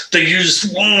record. They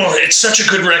used, it's such a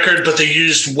good record, but they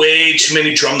used way too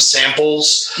many drum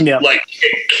samples, like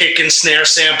kick and snare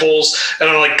samples. And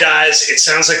I'm like, guys, it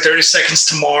sounds like 30 Seconds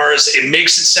to Mars. It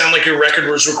makes it sound like your record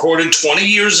was recorded 20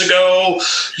 years ago.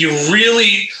 You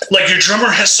really, like, your drummer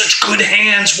has such good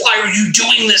hands. Why are you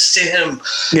doing this to him?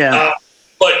 Yeah.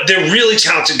 But they're really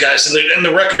talented guys, and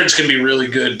the records can be really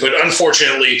good. But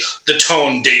unfortunately, the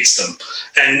tone dates them,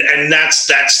 and that's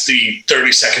the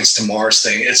 30 Seconds to Mars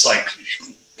thing. It's like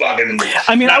fucking.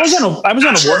 I mean, I was on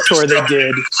a work tour they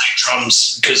did. Play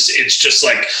drums because it's just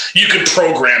like you could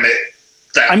program it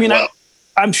that well.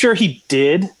 I'm sure he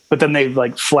did, but then they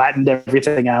like flattened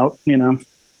everything out, you know?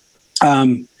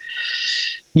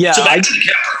 Yeah. So back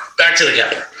to the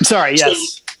camper. Sorry. Yes.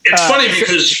 So it's funny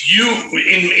because you,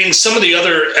 in some of the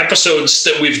other episodes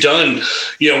that we've done,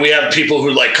 you know, we have people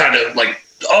who like kind of like,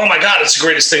 oh my God, it's the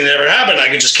greatest thing that ever happened. I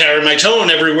can just carry my tone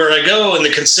everywhere I go. And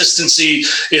the consistency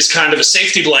is kind of a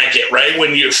safety blanket, right?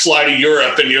 When you fly to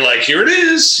Europe and you're like, here it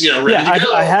is, you know, ready to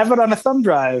go. I have it on a thumb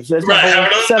drive. That's right,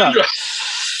 have it on setup. thumb drive.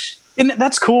 And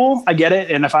that's cool. I get it.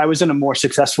 And if I was in a more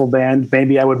successful band,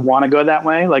 maybe I would want to go that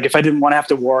way. Like if I didn't want to have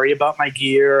to worry about my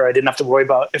gear, I didn't have to worry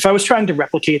about, if I was trying to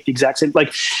replicate the exact same,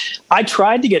 like I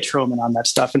tried to get Truman on that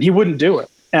stuff and he wouldn't do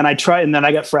it. And I tried, and then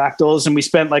I got Fractals and we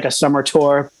spent like a summer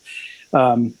tour,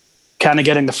 kind of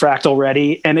getting the Fractal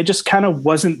ready. And it just kind of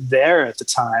wasn't there at the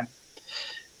time.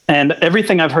 And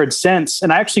everything I've heard since,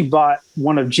 and I actually bought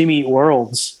one of Jimmy Eat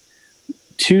World's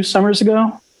 2 summers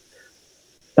ago.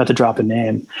 Not to drop a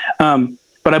name,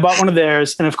 but I bought one of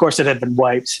theirs, and of course it had been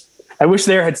wiped. I wish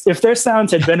if their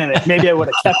sounds had been in it, maybe I would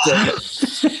have kept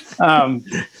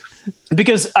it.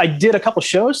 Because I did a couple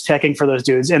shows teching for those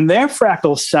dudes, and their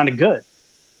Fractals sounded good.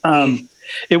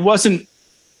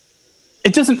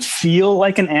 It doesn't feel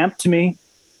like an amp to me,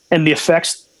 and the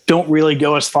effects don't really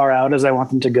go as far out as I want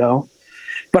them to go.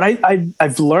 But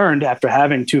I've learned after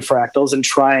having 2 Fractals and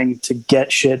trying to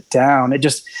get shit down,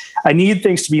 I need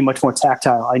things to be much more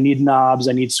tactile. I need knobs,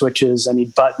 I need switches, I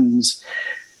need buttons.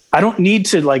 I don't need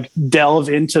to like delve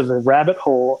into the rabbit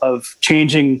hole of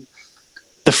changing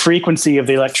the frequency of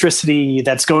the electricity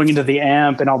that's going into the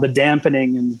amp and all the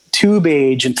dampening and tube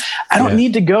age. And I don't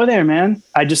need to go there, man.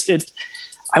 I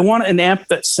want an amp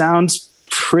that sounds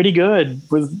pretty good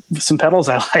with some pedals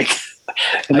I like.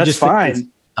 And that's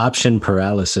fine. Option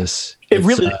paralysis. It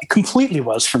really completely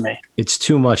was for me. It's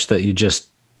too much that you just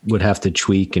would have to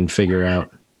tweak and figure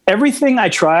out. Everything I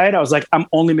tried, I was like, I'm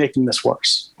only making this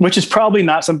worse, which is probably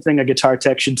not something a guitar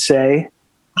tech should say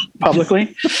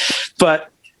publicly. But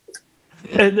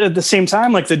at the same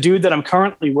time, like the dude that I'm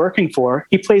currently working for,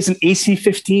 he plays an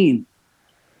AC-15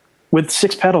 with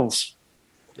 6 pedals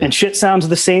and shit sounds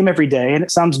the same every day. And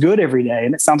it sounds good every day.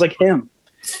 And it sounds like him.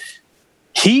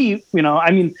 He, you know, I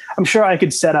mean, I'm sure I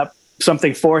could set up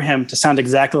something for him to sound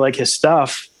exactly like his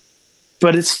stuff,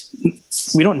 but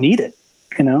we don't need it.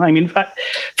 You know, I mean,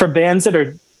 for bands that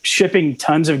are shipping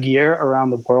tons of gear around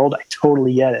the world, I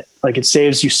totally get it. Like it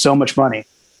saves you so much money.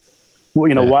 Well,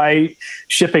 you know, why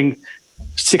shipping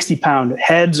 60-pound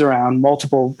heads around,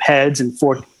 multiple heads and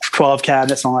 12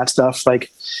 cabinets and all that stuff?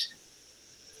 Like,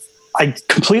 I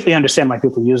completely understand why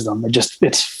people use them.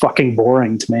 It's fucking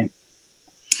boring to me.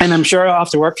 And I'm sure I'll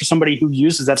have to work for somebody who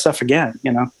uses that stuff again,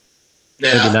 you know?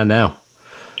 Yeah. Maybe not now.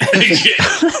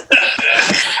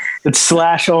 It's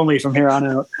slash only from here on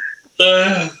out.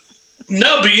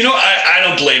 No, but you know, I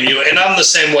don't blame you. And I'm the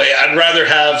same way. I'd rather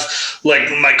have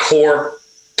like my core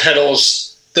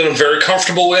pedals that I'm very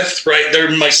comfortable with, right?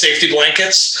 They're my safety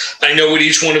blankets. I know what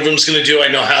each one of them is going to do. I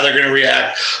know how they're going to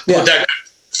react. Put that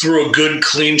through a good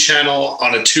clean channel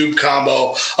on a tube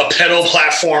combo, a pedal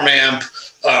platform amp.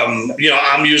 You know,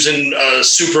 I'm using a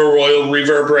Super Royal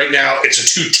reverb right now. It's a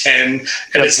 210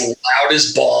 and it's loud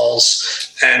as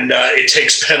balls. And it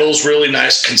takes pedals really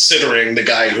nice, considering the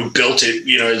guy who built it,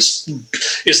 you know, is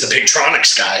the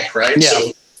Pigtronics guy, right? Yeah.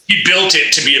 So he built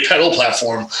it to be a pedal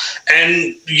platform,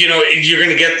 and you know you're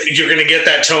gonna get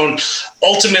that tone.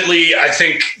 Ultimately, I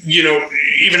think, you know,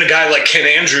 even a guy like Ken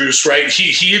Andrews, right?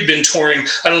 He had been touring.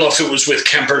 I don't know if it was with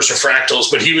Kempers or Fractals,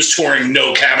 but he was touring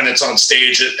no cabinets on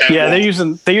stage. They're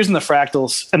using the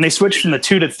Fractals, and they switched from the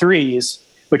 2 to 3s,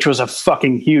 which was a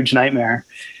fucking huge nightmare.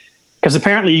 Because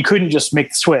apparently you couldn't just make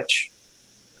the switch.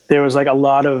 There was like a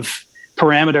lot of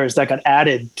parameters that got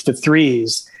added to the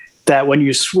 3s that when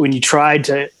you tried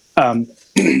to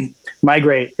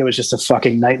migrate, it was just a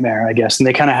fucking nightmare, I guess. And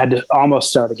they kind of had to almost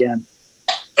start again.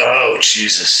 Oh,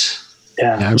 Jesus.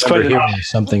 Yeah. I remember hearing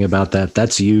something about that.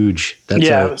 That's huge. That's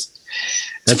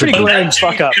it's pretty glaring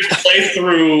fuck up. You could play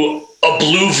through a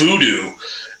Blue Voodoo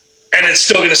and it's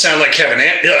still going to sound like Ken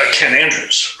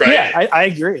Andrews, right? Yeah, I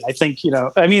agree. I think, you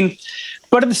know, I mean,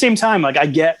 but at the same time, like I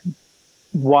get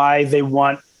why they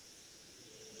want.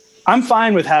 I'm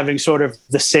fine with having sort of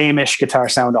the same-ish guitar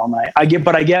sound all night. I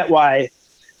get why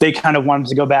they kind of wanted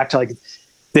to go back to like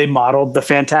they modeled the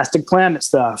Fantastic Planet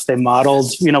stuff. They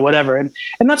modeled, you know, whatever, and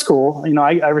that's cool. You know,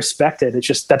 I respect it. It's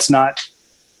just that's not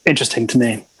interesting to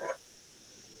me.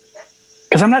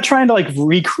 Because I'm not trying to like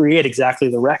recreate exactly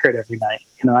the record every night.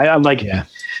 You know, I'm like,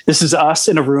 this is us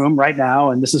in a room right now,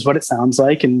 and this is what it sounds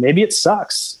like, and maybe it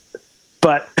sucks,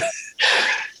 but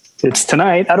it's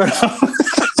tonight. I don't know.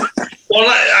 Well,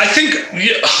 I think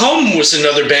Hum was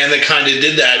another band that kind of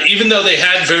did that. Even though they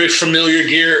had very familiar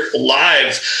gear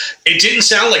live, it didn't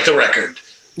sound like the record.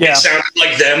 Yeah. It sounded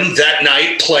like them that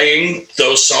night playing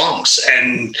those songs.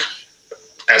 And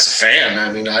as a fan,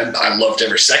 I mean, I loved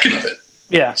every second of it.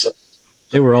 Yeah. So.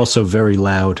 They were also very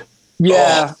loud.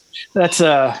 Yeah. That's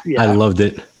yeah. I loved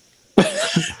it.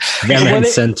 Them and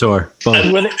Centaur.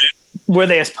 Both. Were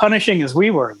they as punishing as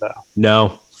we were, though?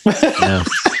 No. No.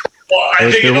 Well,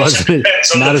 I think there wasn't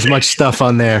not as much stuff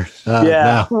on there.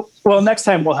 Yeah. No. Well, next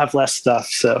time we'll have less stuff.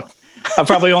 So I'll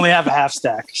probably only have a half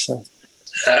stack. So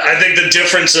I think the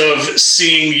difference of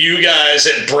seeing you guys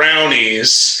at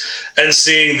Brownies and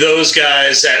seeing those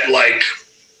guys at like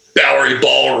Bowery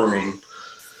Ballroom.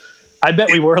 I bet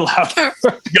we were loud.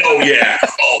 Oh yeah.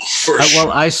 Oh, for sure.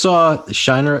 Well, I saw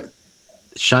Shiner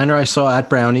I saw at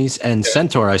Brownies, and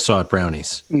Centaur I saw at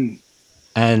Brownies. Mm.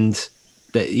 And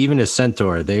even as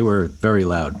Centaur, they were very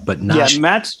loud, but not. Yeah,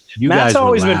 Matt's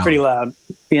always been pretty loud.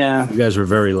 Yeah. You guys were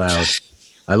very loud.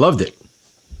 I loved it.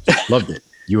 Loved it.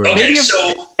 You were okay,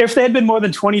 if they had been more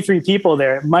than 23 people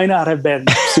there, it might not have been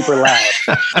super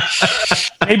loud.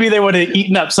 Maybe they would have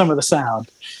eaten up some of the sound.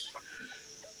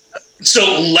 So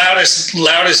loudest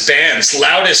bands,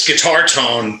 loudest guitar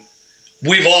tone.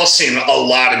 We've all seen a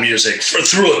lot of music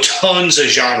through tons of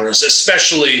genres,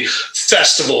 especially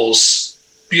festivals.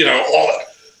 You know,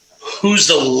 who's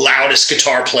the loudest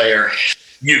guitar player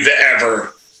you've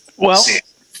ever seen?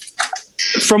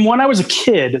 From when I was a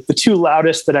kid, the two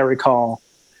loudest that I recall,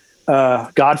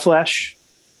 Godflesh.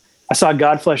 I saw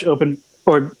Godflesh open,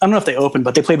 or I don't know if they opened,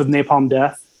 but they played with Napalm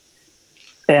Death.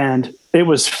 And it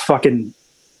was fucking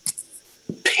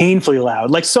painfully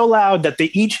loud. Like so loud that they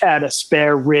each had a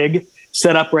spare rig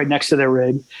set up right next to their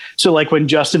rig. So like when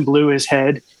Justin blew his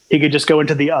head, he could just go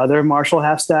into the other Marshall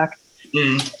half stack.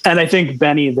 Mm. And I think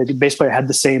Benny, the bass player, had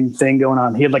the same thing going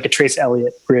on. He had like a Trace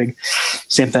Elliott rig,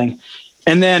 same thing.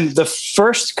 And then the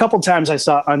first couple times I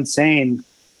saw Unsane,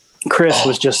 Chris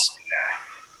was just,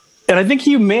 and I think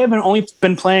he may have only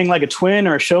been playing like a twin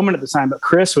or a showman at the time, but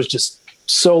Chris was just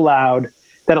so loud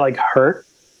that it like hurt.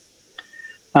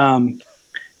 And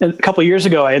a couple of years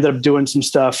ago, I ended up doing some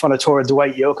stuff on a tour with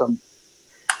Dwight Yoakam,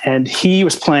 and he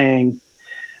was playing,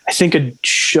 I think, a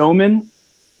showman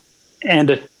and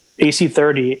a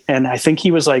AC30, and I think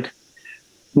he was like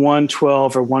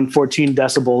 112 or 114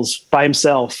 decibels by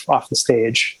himself off the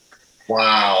stage.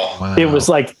 Wow. It was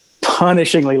like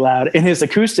punishingly loud, and his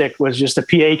acoustic was just a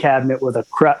PA cabinet with a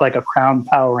Crown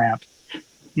power amp.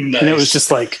 Nice. And it was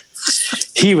just like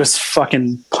he was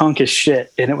fucking punk as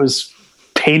shit, and it was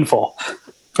painful.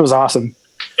 It was awesome.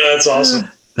 That's awesome.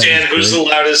 Dan, who's the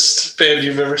loudest band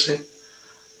you've ever seen?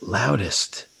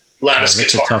 Loudest guitar.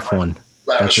 That's a tough one.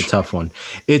 That's a tough one.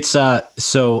 It's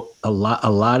so a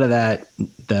lot of that,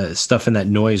 the stuff in that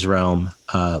noise realm,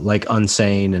 like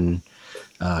Unsane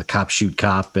and Cop Shoot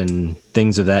Cop and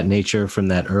things of that nature from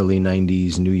that early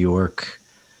 90s New York,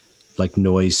 like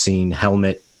noise scene,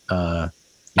 Helmet.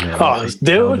 Those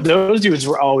dudes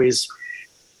were always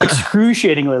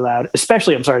excruciatingly loud,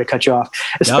 especially, I'm sorry to cut you off,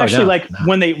 especially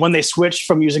when they switched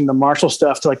from using the Marshall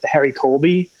stuff to like the Harry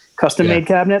Colby custom made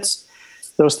cabinets.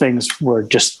 Those things were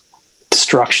just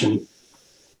destruction.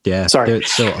 Yeah. Sorry.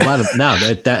 So a lot of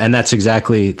and that's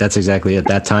exactly at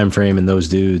that time frame and those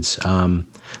dudes.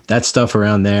 That stuff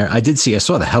around there. I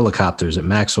saw the Helicopters at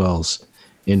Maxwell's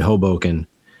in Hoboken,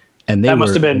 and they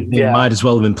might as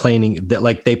well have been playing that,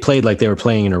 like they played like they were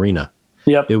playing an arena.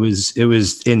 Yep. It was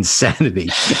insanity.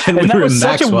 And that was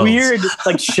such a weird,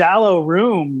 like shallow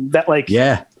room that like,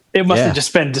 it must have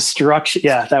just been destruction.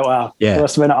 Yeah. It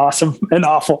must have been awesome and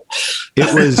awful.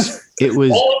 It was,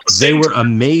 they were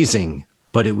amazing,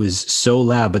 but it was so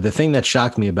loud. But the thing that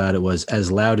shocked me about it was,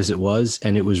 as loud as it was,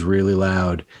 and it was really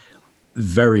loud,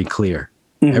 very clear.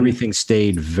 Mm-hmm. Everything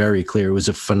stayed very clear. It was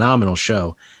a phenomenal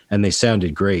show and they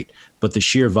sounded great, but the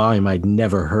sheer volume, I'd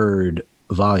never heard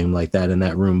volume like that in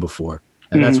that room before.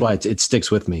 And that's why it sticks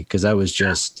with me, because I was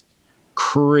just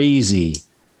crazy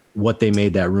what they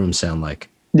made that room sound like.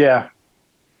 Yeah.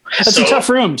 That's a tough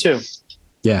room too.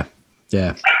 Yeah.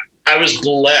 Yeah. I was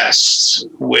blessed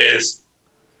with,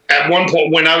 at one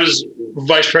point when I was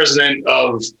vice president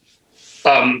of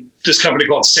this company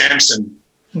called Samson,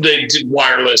 they did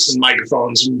wireless and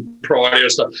microphones and pro audio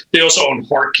stuff. They also owned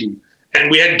Harkey,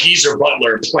 and we had Geezer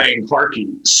Butler playing Harkey.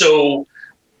 So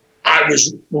I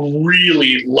was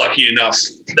really lucky enough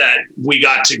that we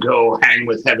got to go hang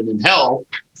with Heaven and Hell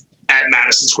at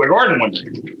Madison Square Garden one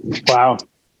day. Wow.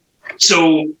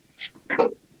 So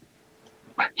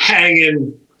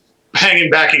hanging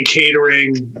back in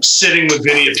catering, sitting with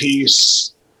Vinny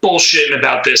Appice, bullshitting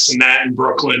about this and that in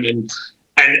Brooklyn,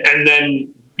 and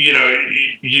then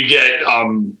you get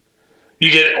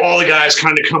all the guys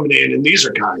kind of coming in, and these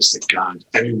are guys that God,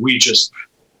 I mean, we just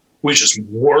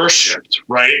worshipped,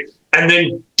 right? And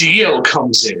then Dio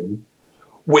comes in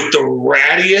with the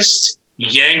rattiest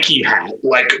Yankee hat,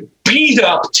 like beat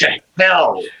up to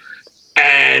hell.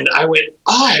 And I went,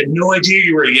 I had no idea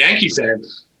you were a Yankee fan.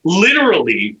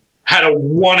 Literally had a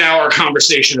 1 hour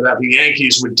conversation about the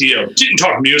Yankees with Dio. Didn't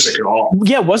talk music at all.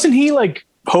 Yeah, wasn't he like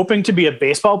hoping to be a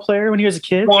baseball player when he was a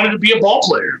kid? Wanted to be a ball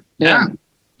player. Yeah.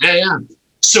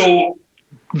 So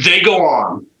they go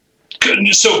on.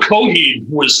 So Coheed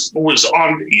was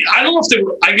on. I don't know if they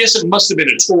were. I guess it must have been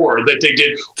a tour that they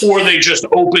did, or they just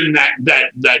opened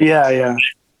that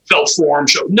Felt Forum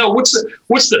show. No, what's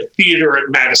the theater at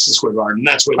Madison Square Garden?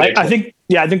 That's what I think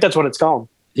that's what it's called.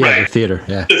 Yeah, right? The theater.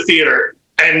 Yeah, the theater.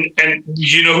 And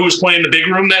you know who was playing the big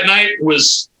room that night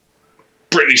was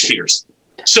Britney Spears.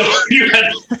 So you had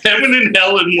Heaven and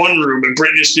Hell in one room and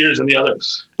Britney Spears in the other.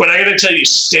 But I got to tell you,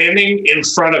 standing in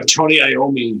front of Tony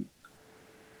Iommi,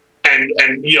 and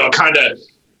kind of,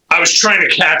 I was trying to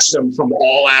catch them from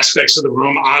all aspects of the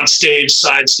room, on stage,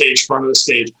 side stage, front of the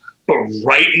stage. But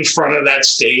right in front of that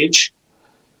stage,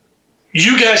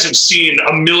 you guys have seen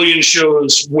a million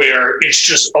shows where it's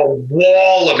just a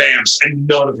wall of amps and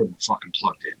none of them are fucking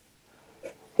plugged in.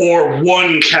 Or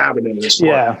one cabinet is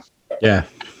plugged in. Yeah.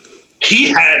 He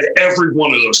had every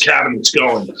one of those cabinets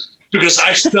going because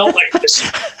I felt like this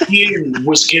skin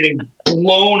was getting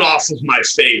blown off of my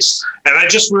face. And I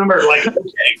just remember, like,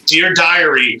 okay, Dear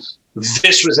Diary,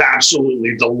 this was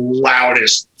absolutely the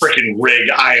loudest freaking rig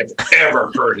I have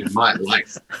ever heard in my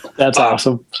life. That's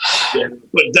awesome. Yeah,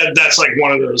 but that's like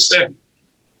one of those,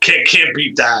 can't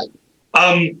beat that.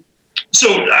 So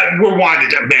we're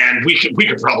winding up, man. We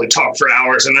could probably talk for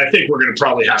hours, and I think we're going to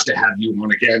probably have to have you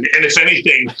on again. And if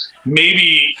anything,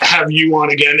 maybe have you on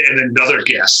again and another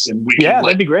guest, and we can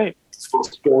that'd be great.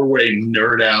 Four-way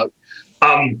nerd out.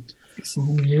 So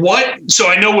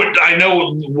I know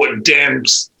what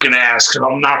Dan's going to ask, and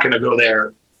I'm not going to go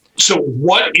there. So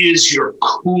what is your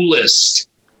coolest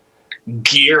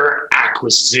gear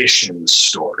acquisition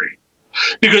story?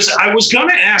 Because I was going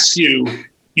to ask you,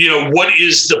 what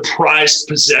is the prized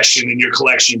possession in your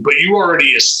collection? But you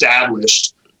already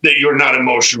established that you're not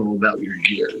emotional about your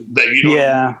gear. That you don't.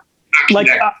 Yeah, like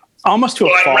almost to a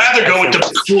fault. I'd rather go with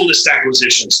the coolest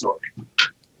acquisition story.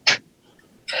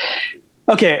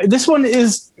 Okay, this one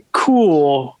is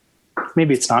cool.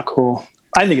 Maybe it's not cool.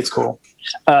 I think it's cool.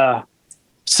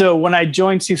 So when I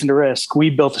joined Cease and Risk, we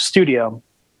built a studio,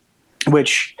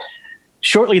 which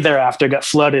shortly thereafter got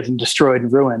flooded and destroyed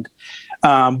and ruined.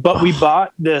 But we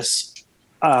bought this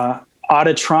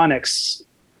Auditronics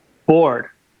board,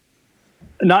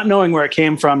 not knowing where it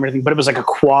came from or anything, but it was like a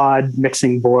quad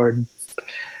mixing board.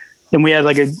 And we had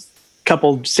like a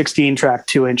couple 16-track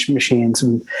 2-inch machines.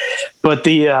 But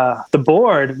the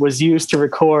board was used to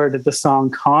record the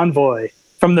song Convoy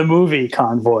from the movie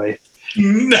Convoy.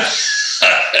 Nice.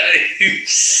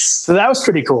 So that was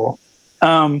pretty cool.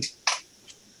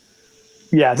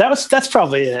 Yeah, that's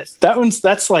probably it.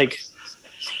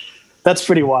 That's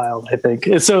pretty wild, I think.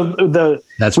 So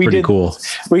cool.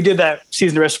 We did that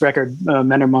Season to Risk record,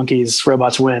 Men Are Monkeys,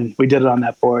 Robots Win. We did it on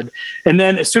that board. And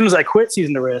then as soon as I quit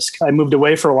Season to Risk, I moved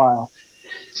away for a while.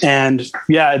 And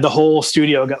the whole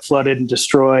studio got flooded and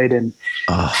destroyed and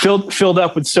filled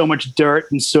up with so much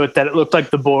dirt and soot that it looked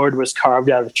like the board was carved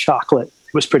out of chocolate.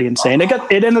 It was pretty insane.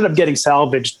 It ended up getting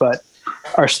salvaged, but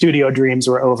our studio dreams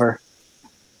were over.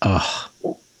 Oh,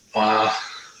 wow.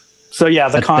 So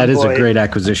the Convoy. That is a great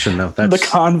acquisition, though. The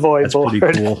Convoy board.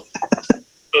 Pretty cool.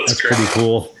 That's pretty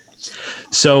cool.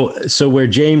 So where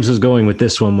James was going with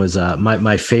this one was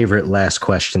my favorite last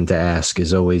question to ask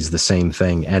is always the same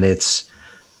thing, and it's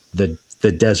the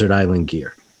Desert Island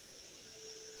gear.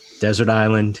 Desert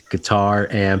Island guitar,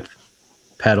 amp,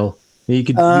 pedal. You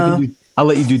could do, I'll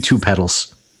let you do 2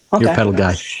 pedals. Okay. You're a pedal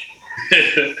guy.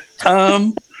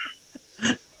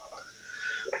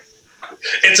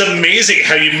 It's amazing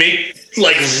how you make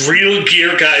like real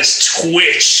gear guys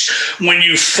twitch when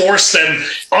you force them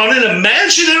on an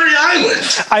imaginary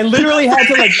island. I literally had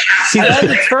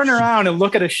to turn around and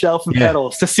look at a shelf of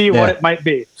pedals to see what it might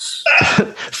be.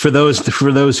 For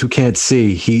those who can't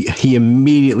see, he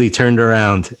immediately turned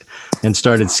around and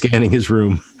started scanning his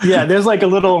room. Yeah, there's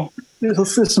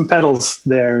there's some pedals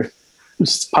there.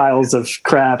 Just piles of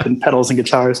crap and pedals and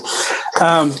guitars.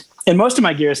 And most of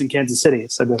my gear is in Kansas City,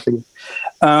 so go figure.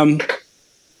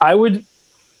 I would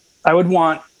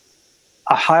want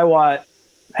a high watt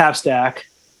half stack,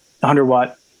 100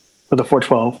 watt with a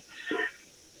 412.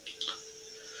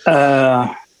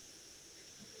 A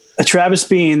Travis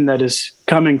Bean that is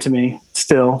coming to me. It's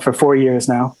still for 4 years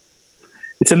now.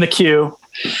 It's in the queue.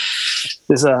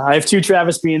 I have 2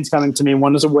 Travis Beans coming to me.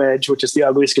 One is a wedge, which is the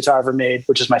ugliest guitar ever made,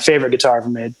 which is my favorite guitar ever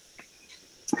made.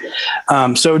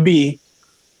 So it would be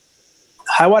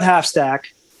Hiwatt half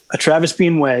stack, a Travis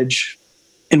Bean wedge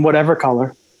in whatever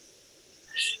color.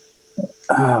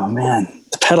 Oh man,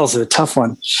 the pedals are a tough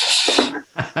one.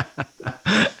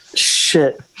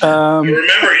 Shit.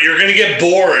 Remember, you're going to get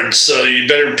bored, so you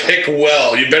better pick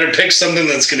well. You better pick something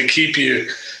that's going to keep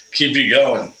you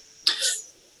going.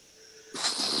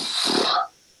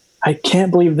 I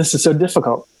can't believe this is so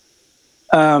difficult.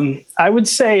 I would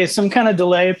say some kind of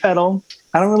delay pedal.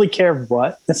 I don't really care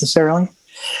what necessarily.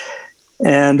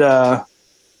 And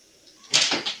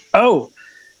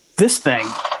this thing.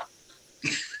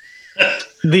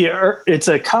 It's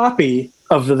a copy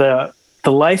of the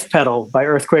Life pedal by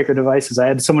Earthquaker Devices. I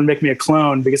had someone make me a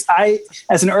clone because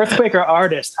as an Earthquaker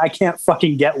artist, I can't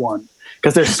fucking get one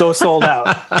because they're so sold out.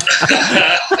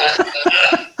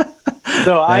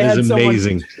 So I had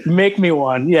someone make me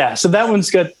one. Yeah. So that's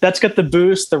got the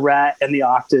boost, the rat, and the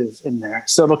octave in there.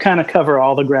 So it'll kind of cover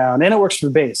all the ground, and it works for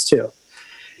the bass too.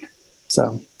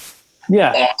 So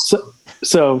yeah.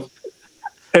 So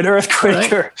an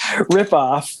Earthquaker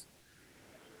ripoff,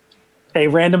 a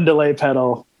random delay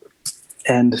pedal,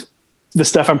 and the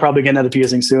stuff I'm probably going to end up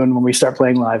using soon when we start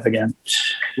playing live again.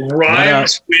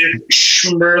 Rhymes with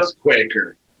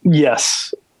Schmirthquaker.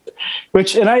 Yes.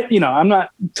 I'm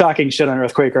not talking shit on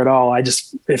Earthquaker at all. I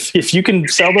just, if you can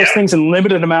sell those things in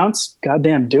limited amounts,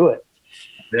 goddamn, do it.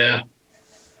 Yeah.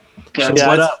 So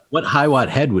what Hiwatt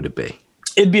head would it be?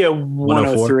 It'd be a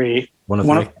 103.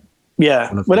 103?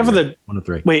 Yeah. 103, Whatever the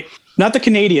 103. Wait, not the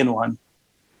Canadian one.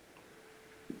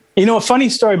 You know, a funny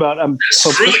story about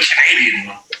screw the Canadian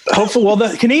one. Hopeful. Well,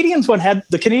 the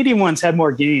Canadian ones had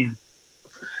more gain.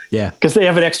 Yeah, because they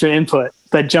have an extra input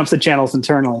that jumps the channels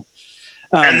internally.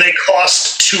 And they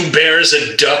cost 2 bears,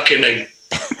 a duck, and a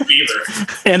beaver,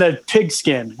 and a pig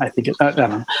skin. I think. I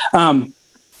don't know.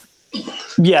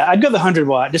 Yeah, I'd go the 100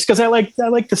 watt just because I like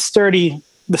the sturdy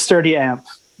amp.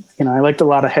 You know, I liked a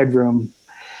lot of headroom,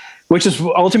 which is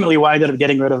ultimately why I ended up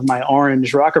getting rid of my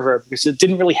orange Rockerverb because it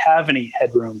didn't really have any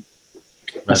headroom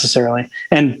necessarily.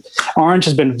 And orange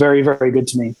has been very, very good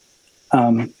to me.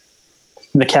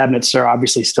 The cabinets are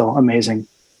obviously still amazing.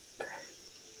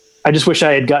 I just wish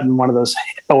I had gotten one of those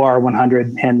OR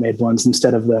 100 handmade ones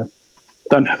instead of the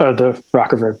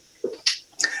Rockerverb.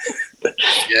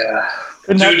 Yeah.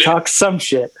 Couldn't that talk some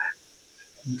shit?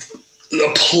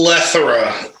 The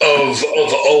plethora of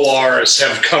ORs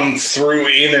have come through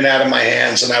in and out of my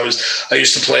hands, and I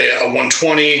used to play a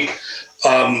 120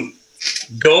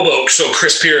 Gobo. So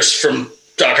Chris Pierce from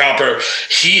Doc Hopper,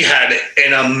 he had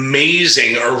an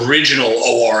amazing original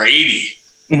OR 80.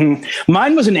 Mm-hmm.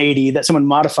 Mine was an 80 that someone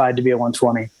modified to be a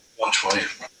 120. 120,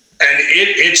 and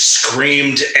it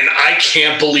screamed, and I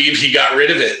can't believe he got rid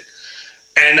of it.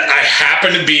 And I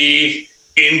happened to be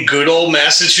in good old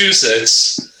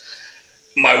Massachusetts.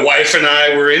 My wife and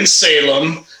I were in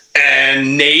Salem,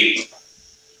 and Nate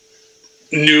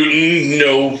Newton,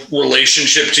 no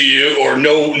relationship to you, or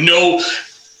no.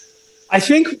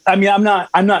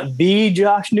 I'm not the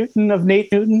Josh Newton of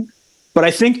Nate Newton, but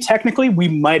I think technically we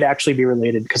might actually be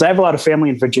related because I have a lot of family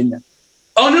in Virginia.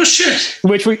 Oh, no shit.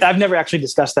 I've never actually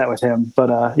discussed that with him,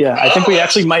 but yeah, I think we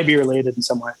actually might be related in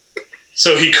some way.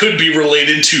 So he could be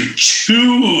related to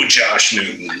 2 Josh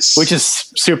Newtons. Which is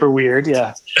super weird,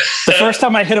 yeah. The first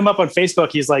time I hit him up on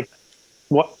Facebook, he's like,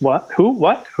 what? Who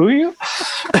are you?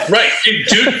 Right.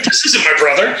 Dude, this isn't my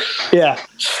brother. Yeah.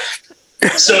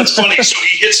 So it's funny. So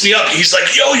he hits me up. He's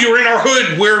like, yo, you're in our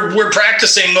hood. We're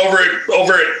practicing over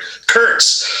at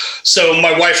Kurt's. So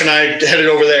my wife and I headed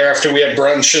over there after we had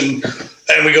brunch, and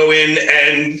we go in,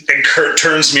 and Kurt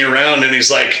turns me around and he's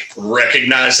like,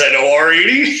 recognize that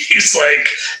OR80? He's like,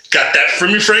 got that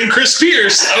from your friend Chris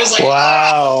Pierce. I was like,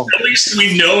 wow. At least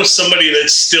we know somebody that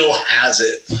still has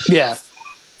it. Yeah.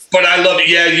 But I love it.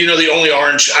 Yeah, you know, the only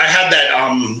orange. I had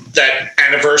that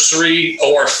anniversary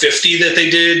OR50 that they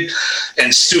did,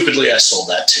 and stupidly I sold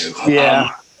that too.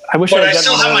 Yeah. I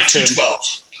still have my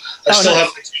 212. I still have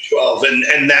my 212,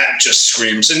 and that just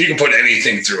screams. And you can put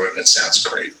anything through it, and it sounds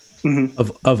great. Mm-hmm.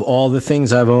 Of all the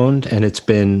things I've owned, and it's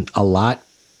been a lot,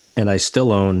 and I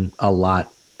still own a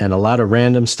lot, and a lot of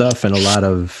random stuff, and a lot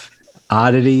of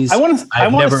oddities. I want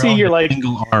to see your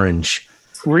single orange.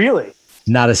 Really?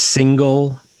 Not a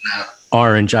single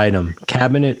orange item,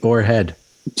 cabinet or head.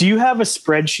 Do you have a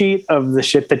spreadsheet of the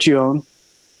shit that you own?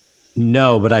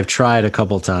 No, but I've tried a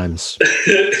couple times.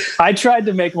 I tried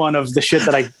to make one of the shit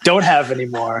that I don't have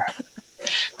anymore,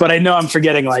 but I know I'm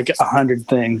forgetting like 100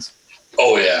 things.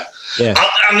 Oh, yeah. Yeah.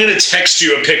 I'm going to text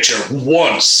you a picture.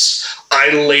 Once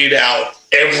I laid out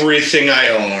everything I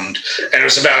owned, and it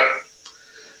was about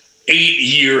 8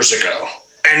 years ago.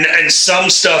 And some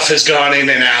stuff has gone in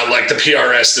and out, like the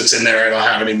PRS that's in there I don't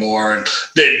have anymore. And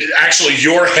actually,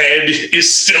 your head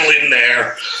is still in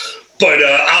there. But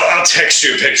I'll text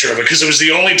you a picture of it because it was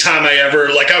the only time I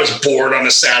ever, like, I was bored on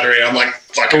a Saturday. I'm like,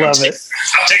 fuck it. I'm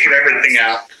taking everything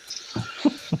out.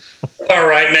 All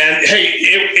right, man. Hey,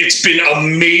 it's been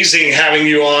amazing having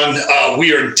you on.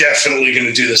 We are definitely going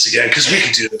to do this again because we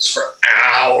could do this for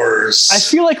hours. I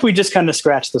feel like we just kind of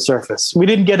scratched the surface. We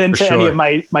didn't get into any of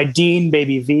my Dean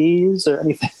baby V's or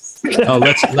anything. Oh,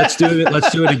 let's do it.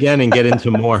 Let's do it again and get into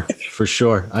more for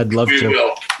sure. I'd love to. We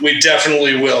will. We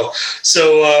definitely will.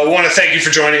 So I want to thank you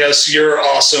for joining us. You're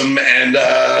awesome. And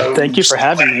thank you for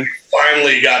having me.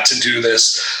 Finally got to do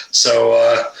this.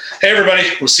 So, hey, everybody,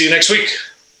 we'll see you next week.